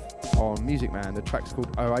Dundov on Music Man. The track's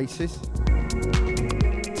called Oasis.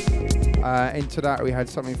 Into that, we had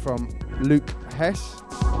something from Luke Hess.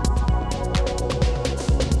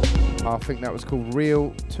 I think that was called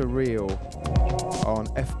Real to Real on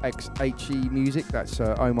FXHE Music. That's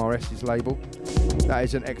Omar S's label. That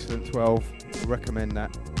is an excellent 12. I recommend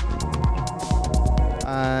that.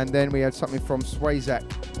 And then we had something from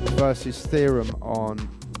Swayzak versus Theorem on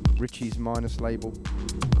Richie's Minus label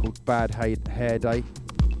called Bad Hair Day.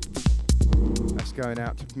 That's going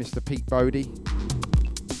out to Mr. Pete Bodie.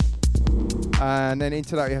 And then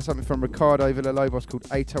into that we had something from Ricardo Villalobos called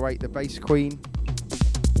 808 The Bass Queen.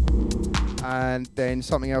 And then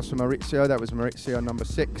something else from Maurizio, that was Maurizio number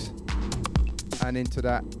 6. And into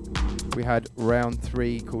that we had Round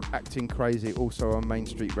 3 called Acting Crazy, also on Main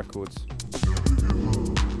Street Records.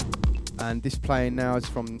 And this playing now is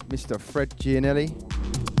from Mr. Fred Gianelli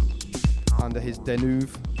under his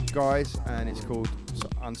Denuve guys, and it's called,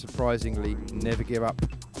 unsurprisingly, Never Give Up.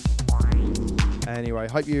 Anyway,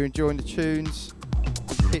 hope you're enjoying the tunes.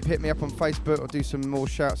 Hit me up on Facebook, I'll do some more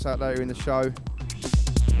shouts out later in the show.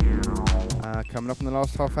 Coming up in the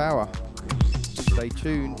last half hour. Stay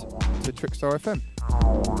tuned to Trickstar FM.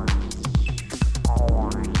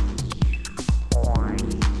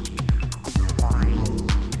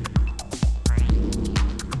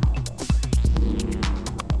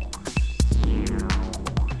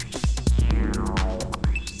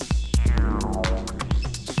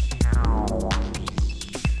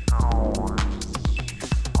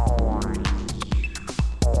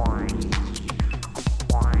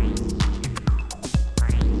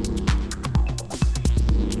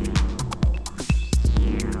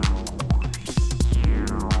 Yeah.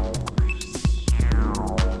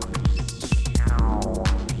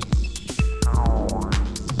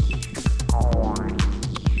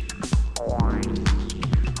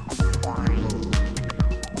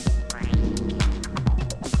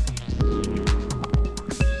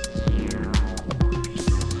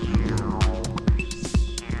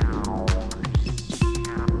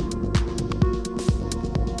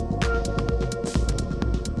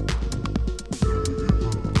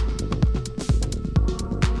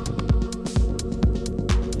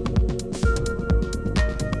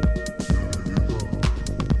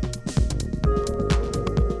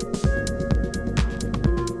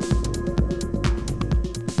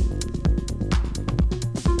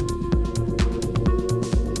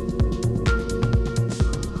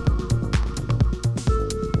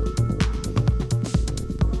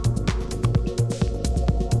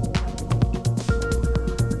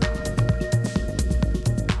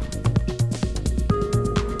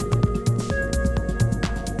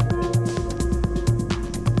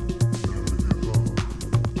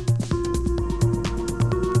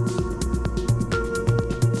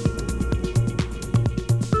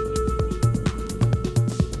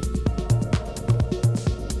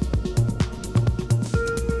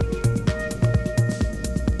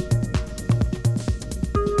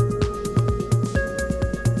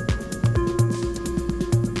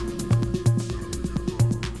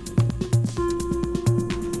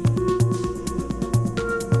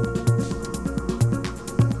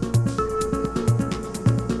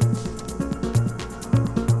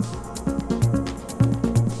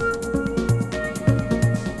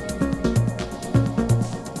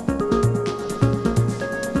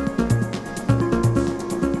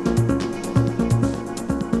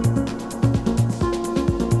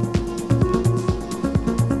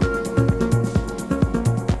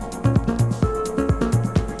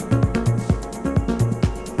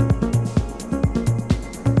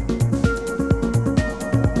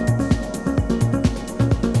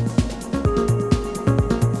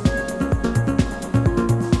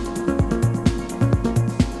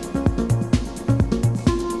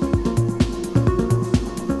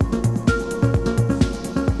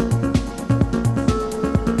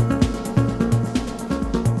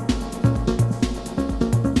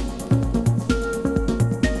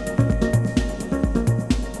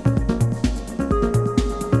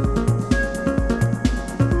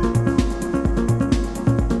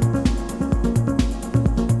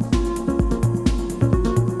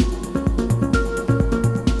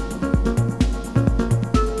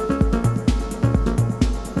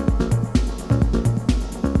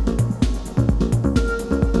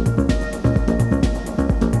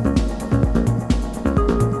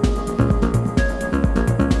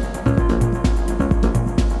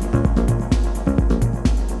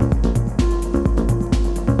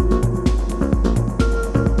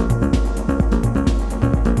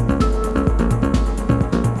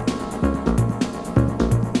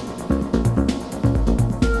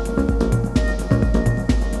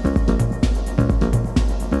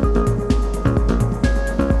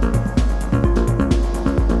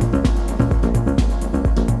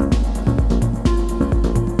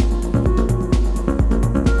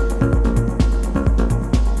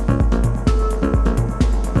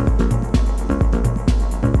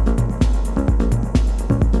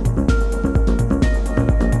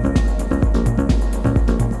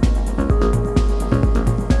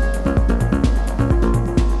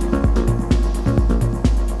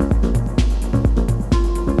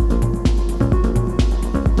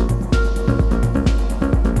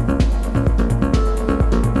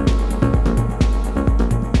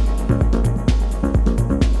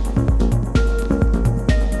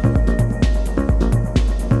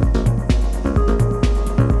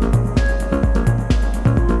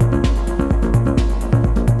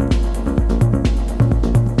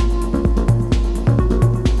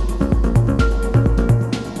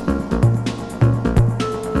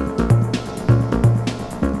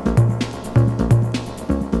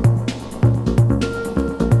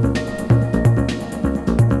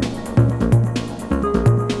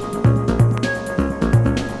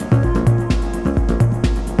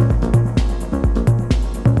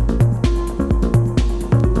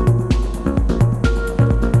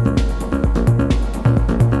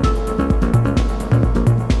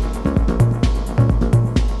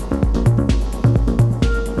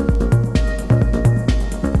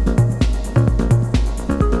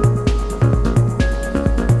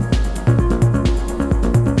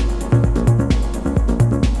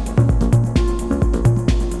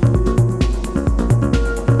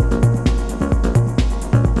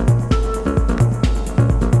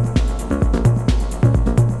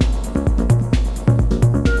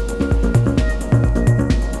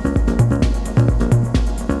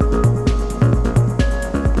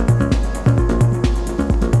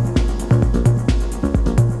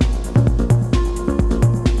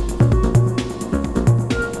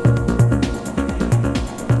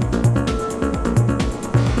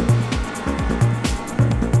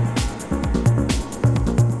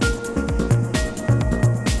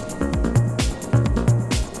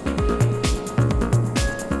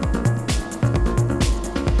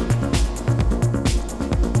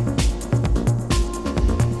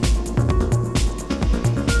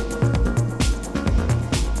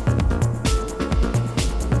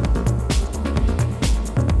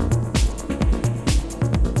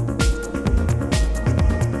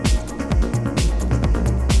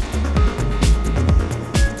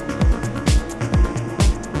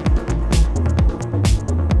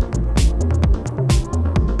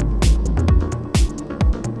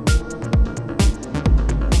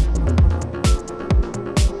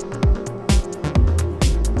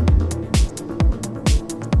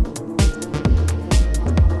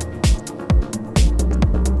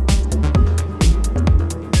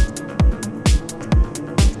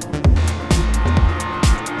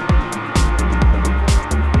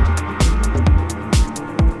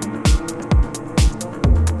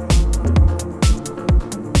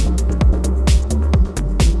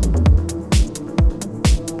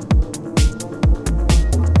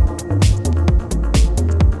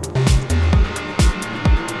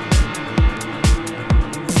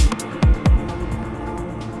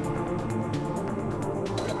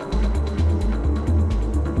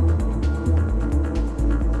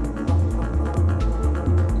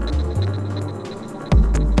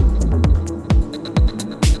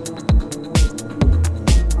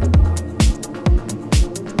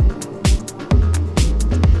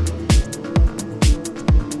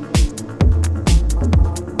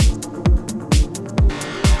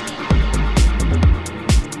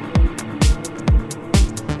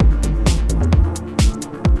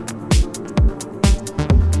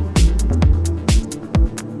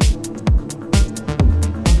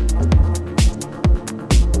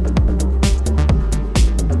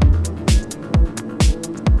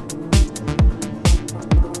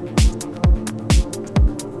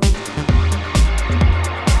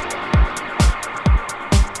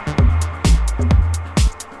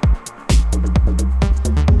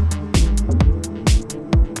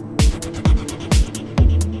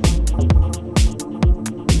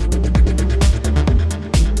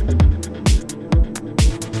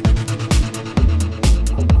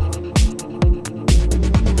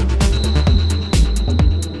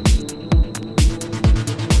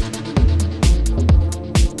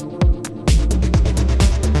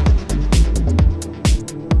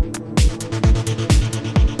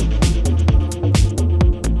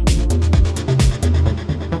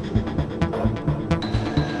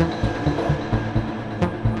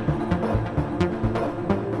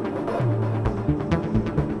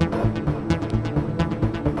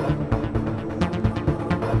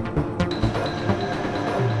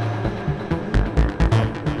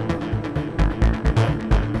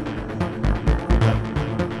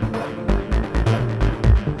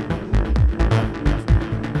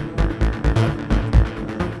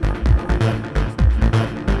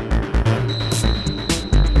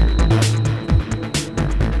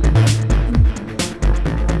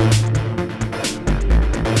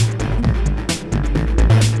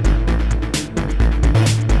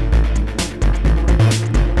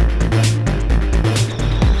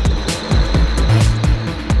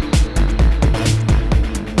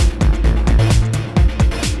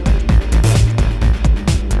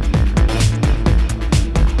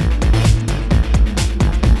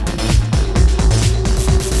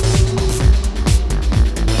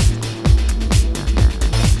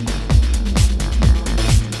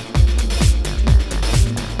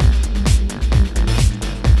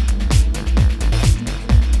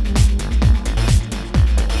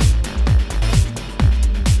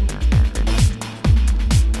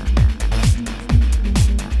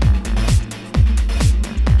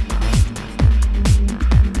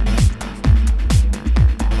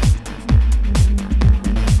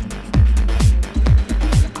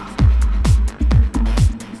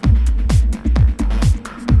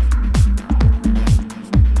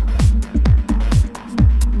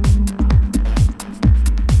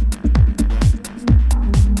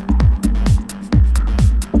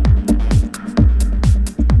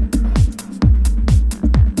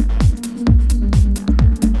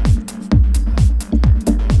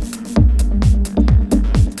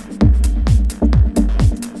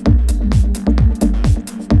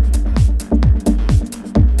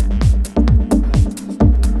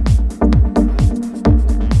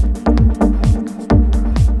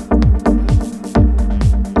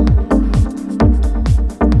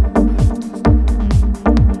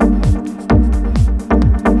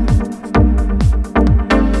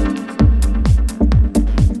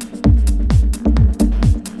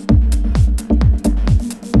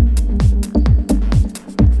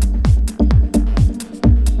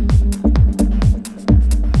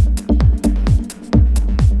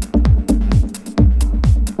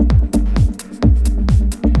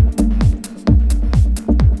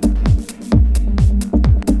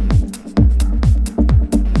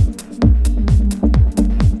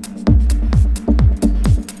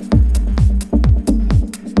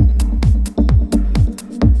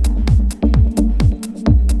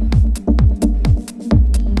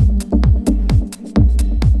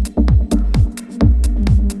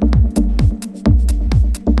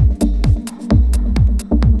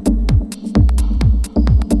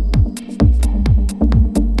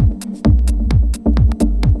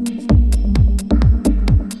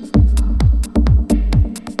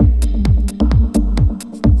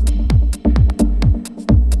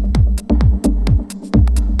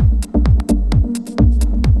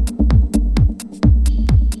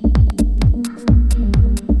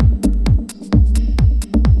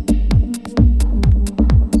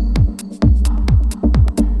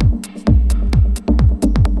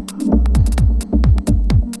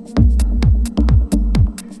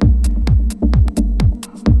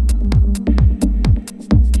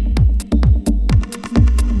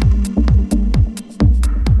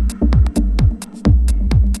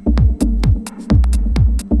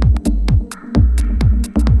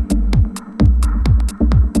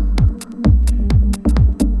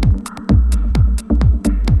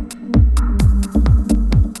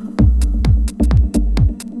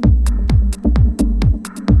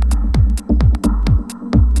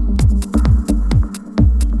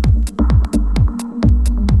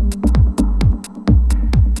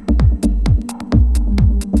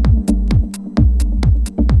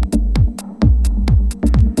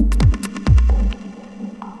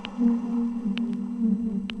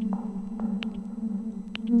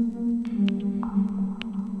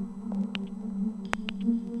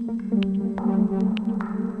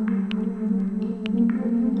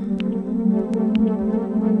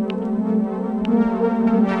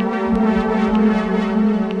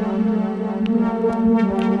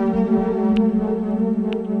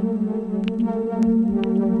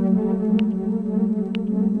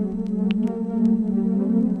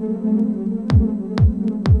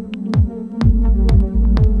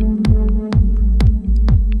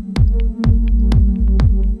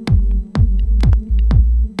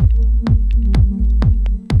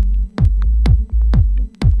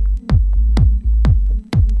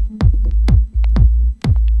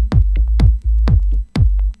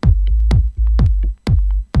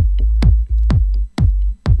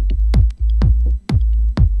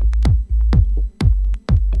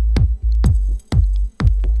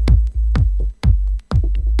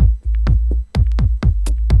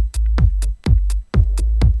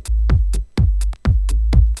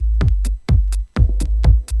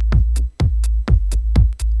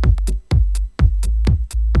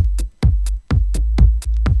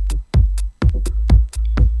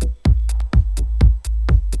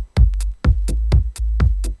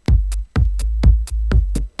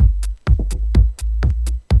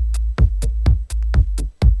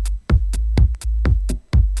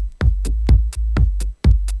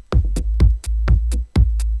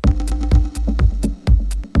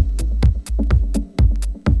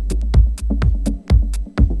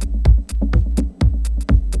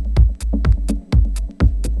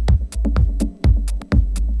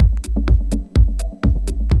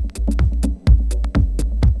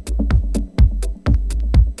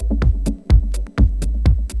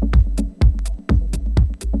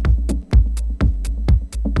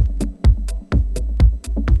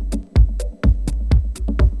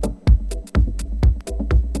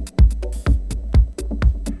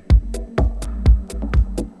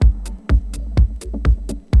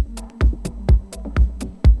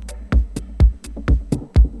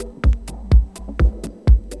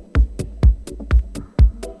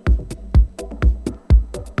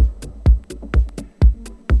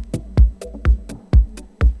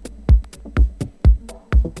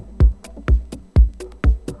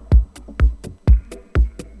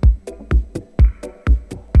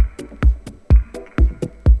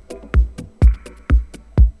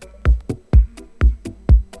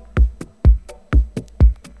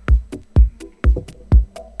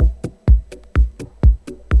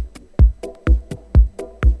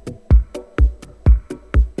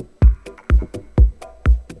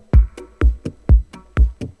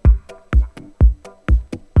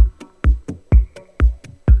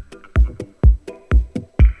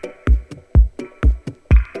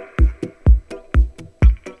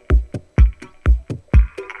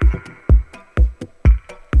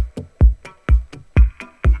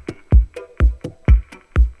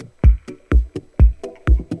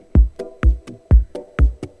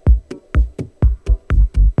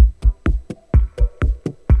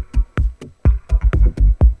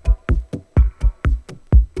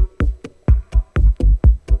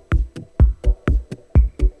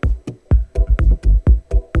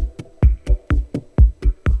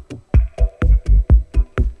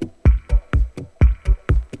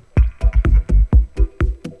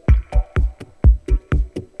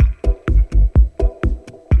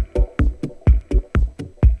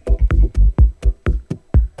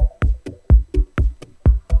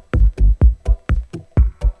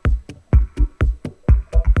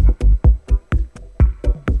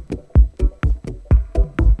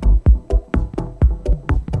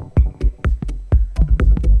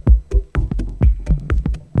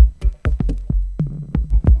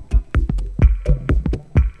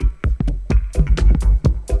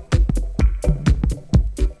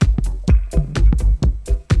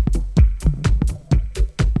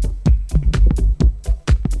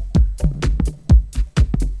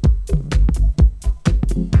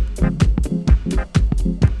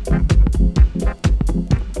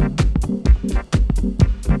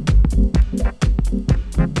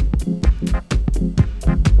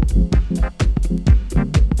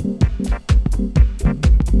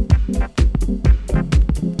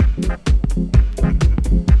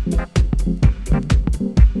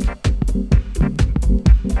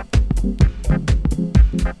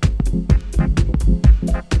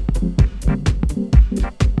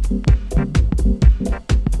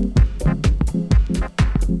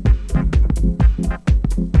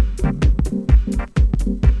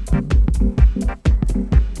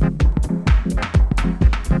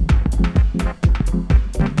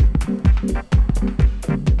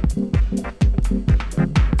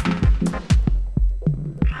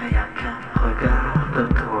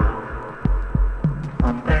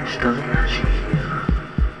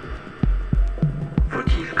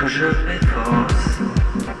 que je m'efforce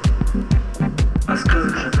parce que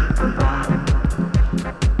je ne peux pas.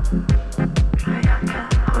 Rien qu'un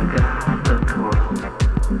regard de toi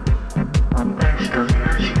m'empêche de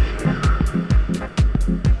réagir.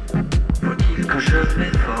 Faut-il que je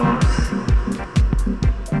m'efforce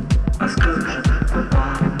parce que je ne peux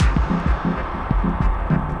pas.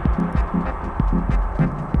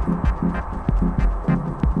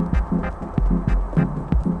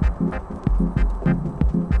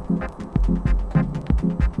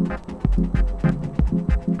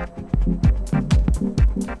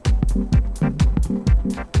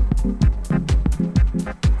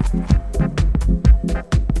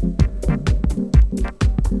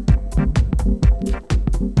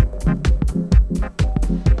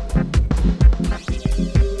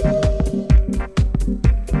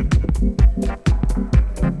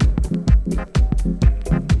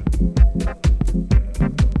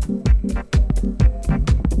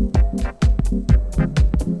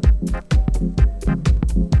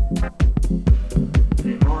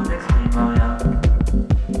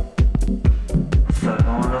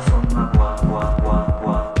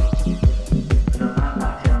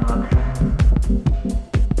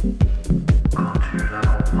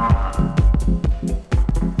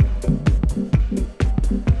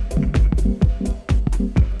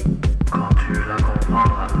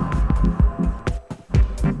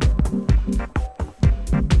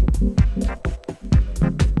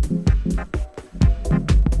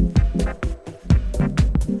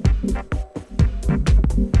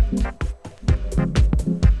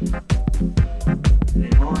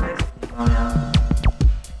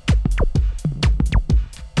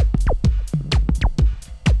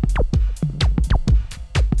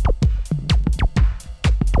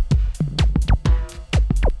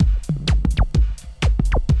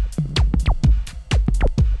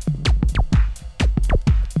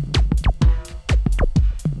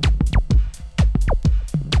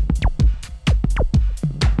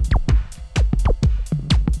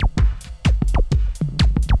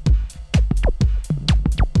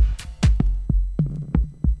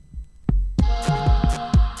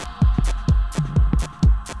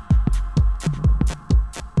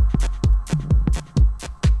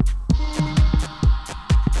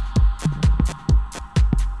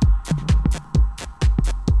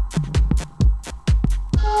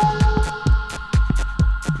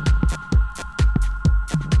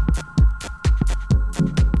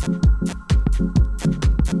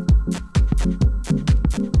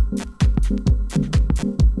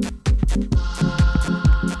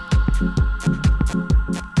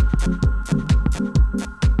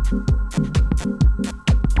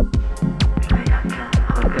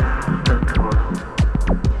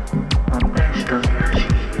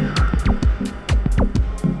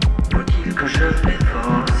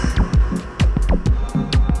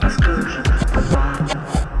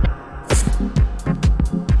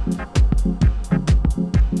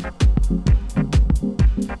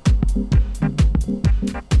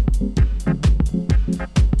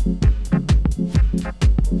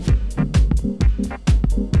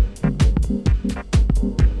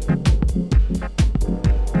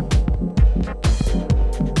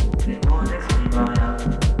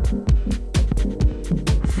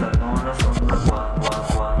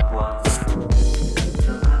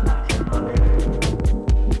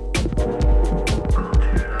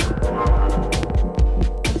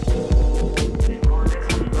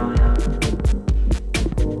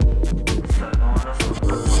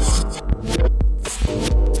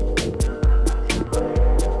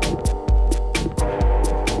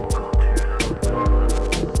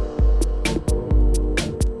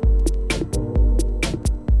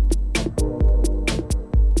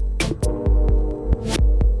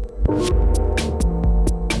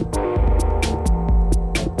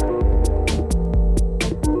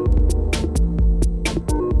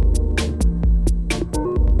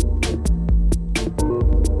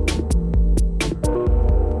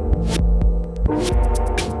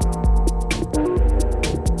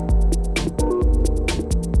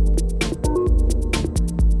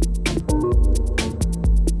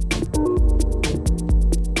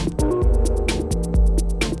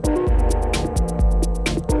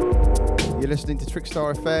 Listening to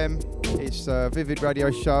Trickstar FM. It's a Vivid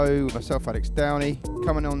Radio show with myself, Alex Downey.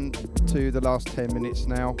 Coming on to the last 10 minutes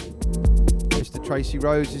now. Mr. Tracy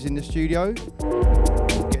Rose is in the studio,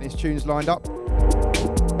 getting his tunes lined up.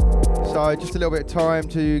 So just a little bit of time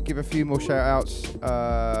to give a few more shout outs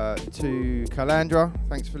to Calandra.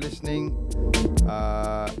 Thanks for listening.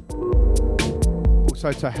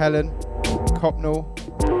 Also to Helen Copnell,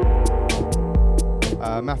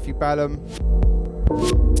 Matthew Ballum,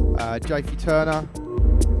 JP Turner,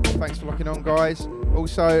 thanks for locking on, guys.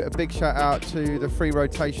 Also, a big shout out to the Free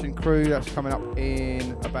Rotation crew that's coming up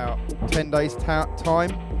in about 10 days time.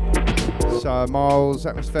 So Miles,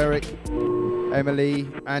 Atmospheric, Emily,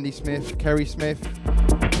 Andy Smith, Kerry Smith,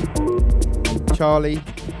 Charlie,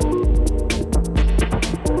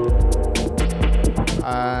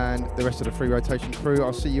 and the rest of the Free Rotation crew.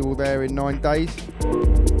 I'll see you all there in 9 days.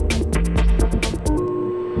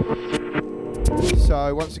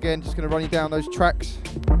 So once again, just going to run you down those tracks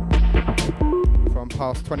from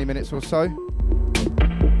past 20 minutes or so.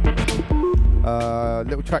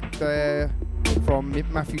 Little track there from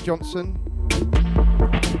Matthew Johnson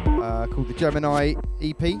called the Gemini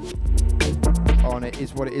EP on It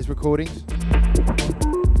Is What It Is Recordings.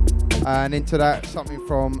 And into that, something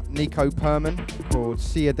from Nico Perman called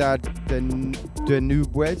Ciudad de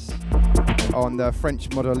Nubes on the French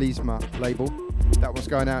Modelisme label. That one's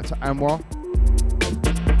going out to Anwar.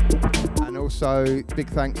 And also, big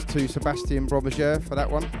thanks to Sebastian Broberger for that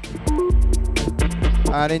one.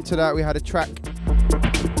 And into that, we had a track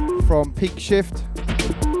from Peak Shift.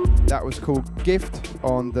 That was called Gift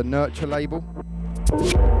on the Nurture label.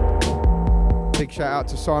 Big shout out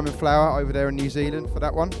to Simon Flower over there in New Zealand for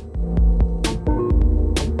that one.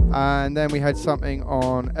 And then we had something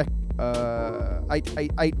on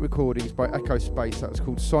 888 recordings by Echo Space. That was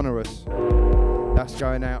called Sonorous. That's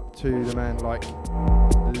going out to the man like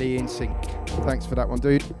Lee in Sync. Thanks for that one,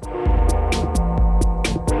 dude.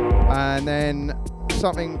 And then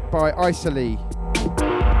something by Isolee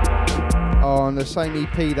on the same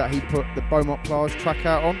EP that he put the Beaumont Plage track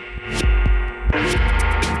out on.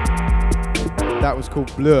 That was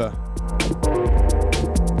called Blur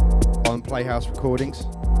on Playhouse Recordings.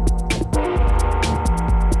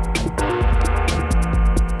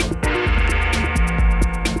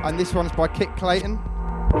 And this one's by Kit Clayton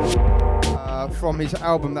from his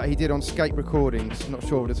album that he did on Skate Recordings. Not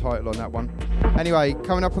sure of the title on that one. Anyway,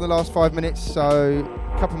 coming up on the last 5 minutes, so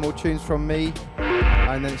a couple more tunes from me,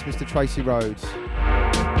 and then it's Mr. Tracy Rhodes.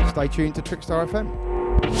 Stay tuned to Trickstar FM.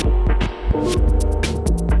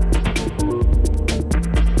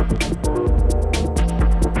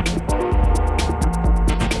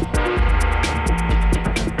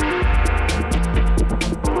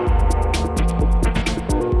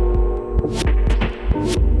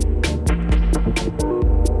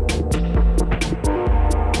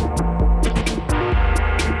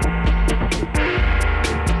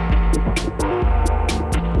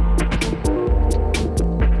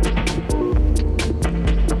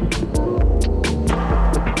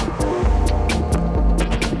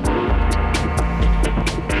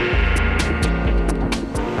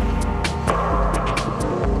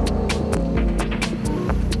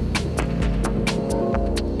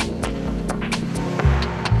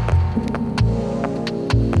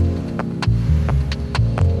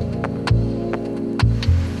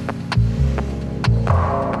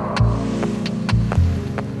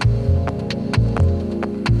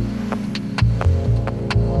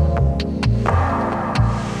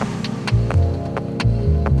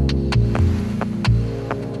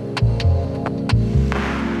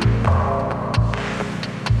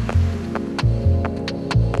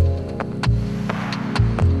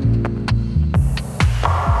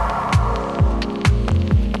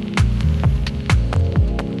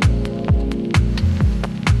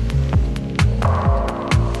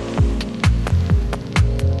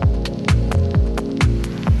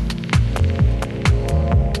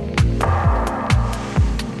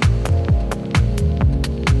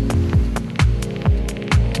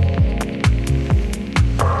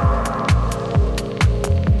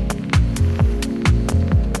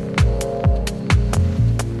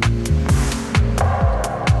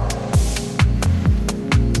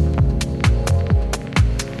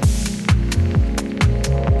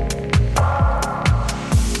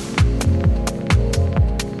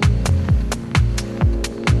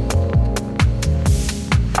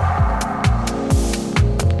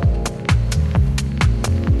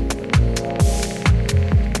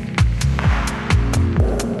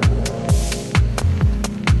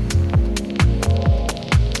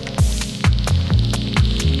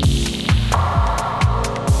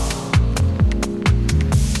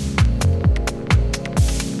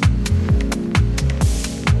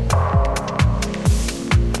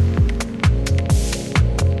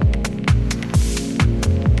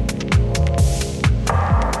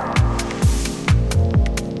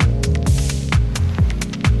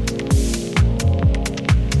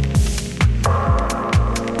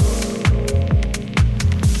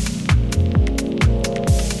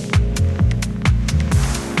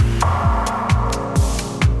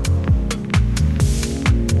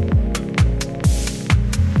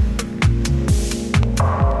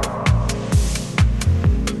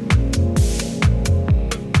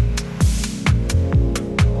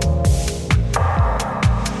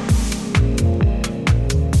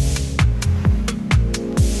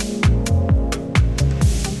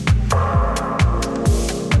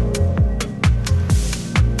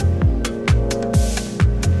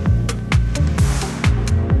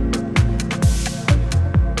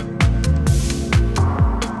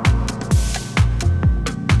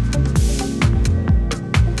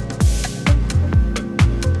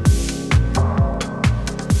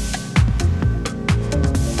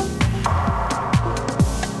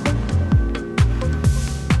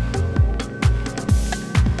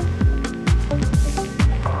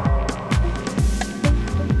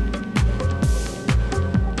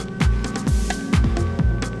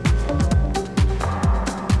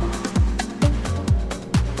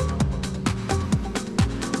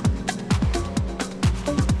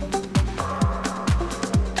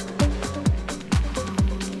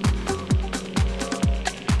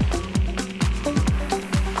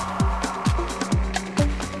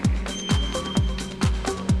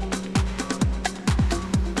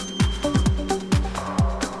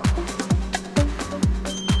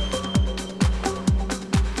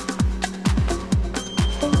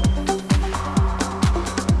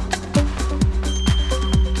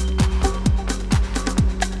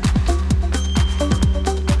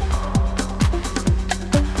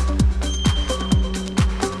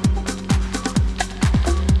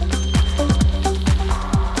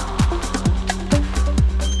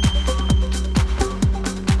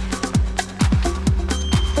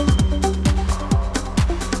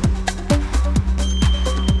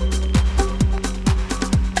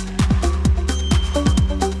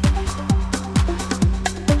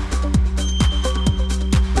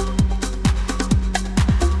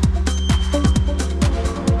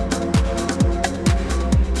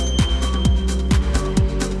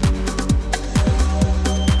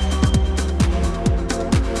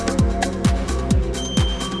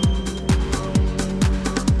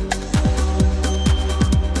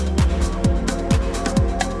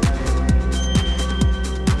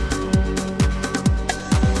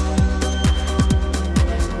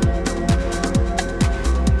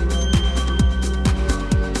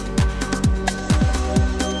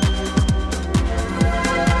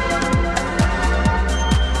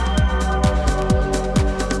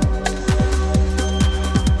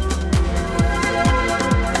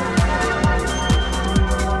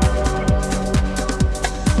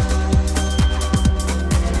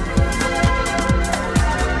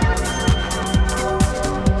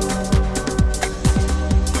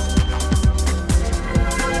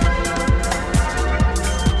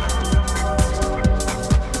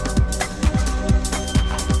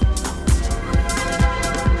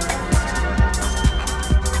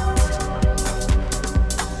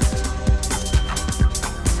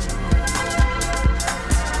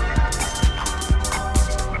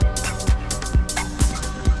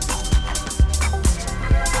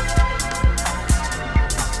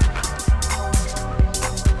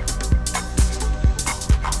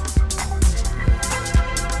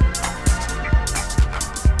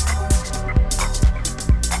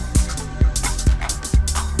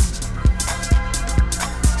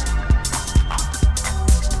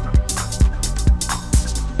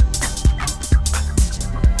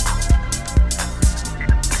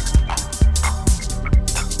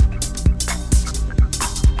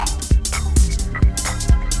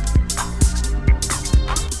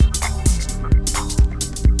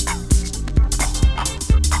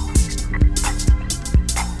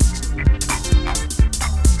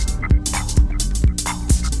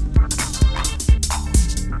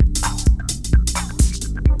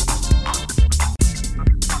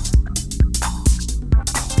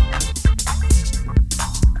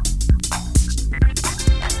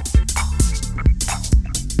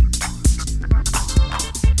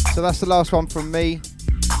 So that's the last one from me.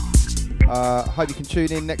 Hope you can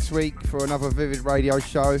tune in next week for another Vivid Radio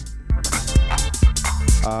show.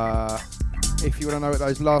 If you want to know what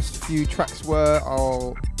those last few tracks were,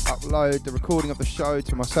 I'll upload the recording of the show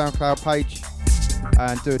to my SoundCloud page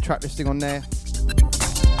and do a track listing on there.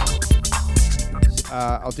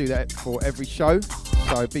 I'll do that for every show,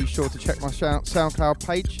 so be sure to check my SoundCloud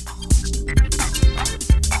page.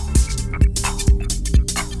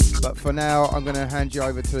 But for now, I'm going to hand you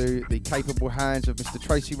over to the capable hands of Mr.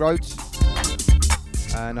 Tracy Rhodes,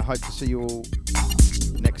 and I hope to see you all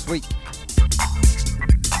next week.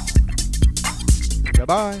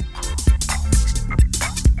 Goodbye.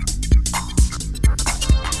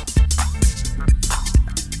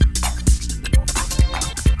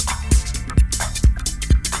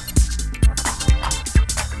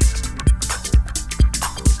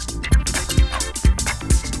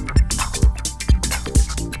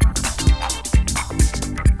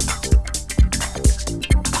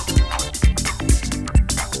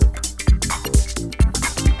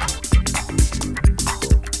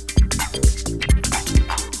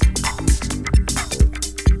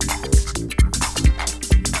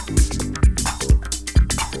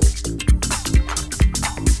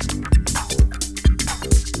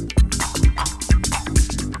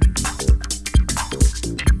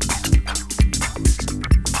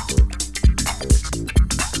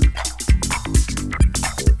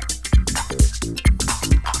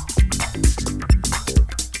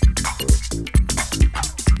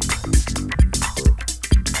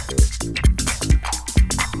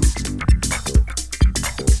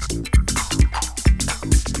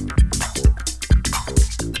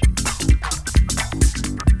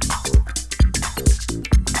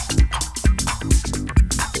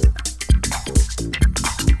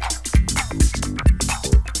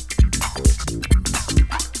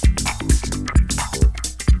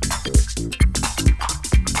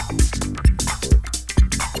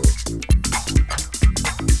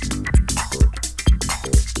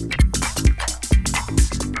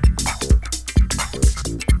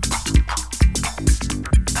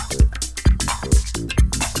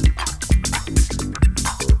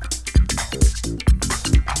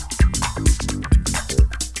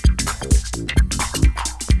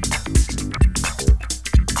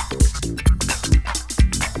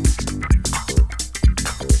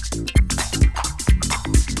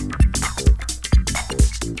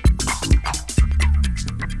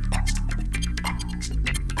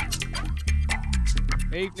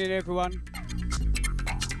 Evening, everyone.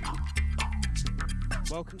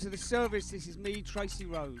 Welcome to the service. This is me, Tracy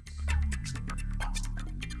Rhodes.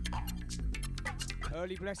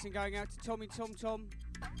 Early blessing going out to Tommy Tom Tom.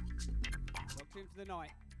 Locked in for the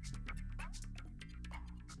night.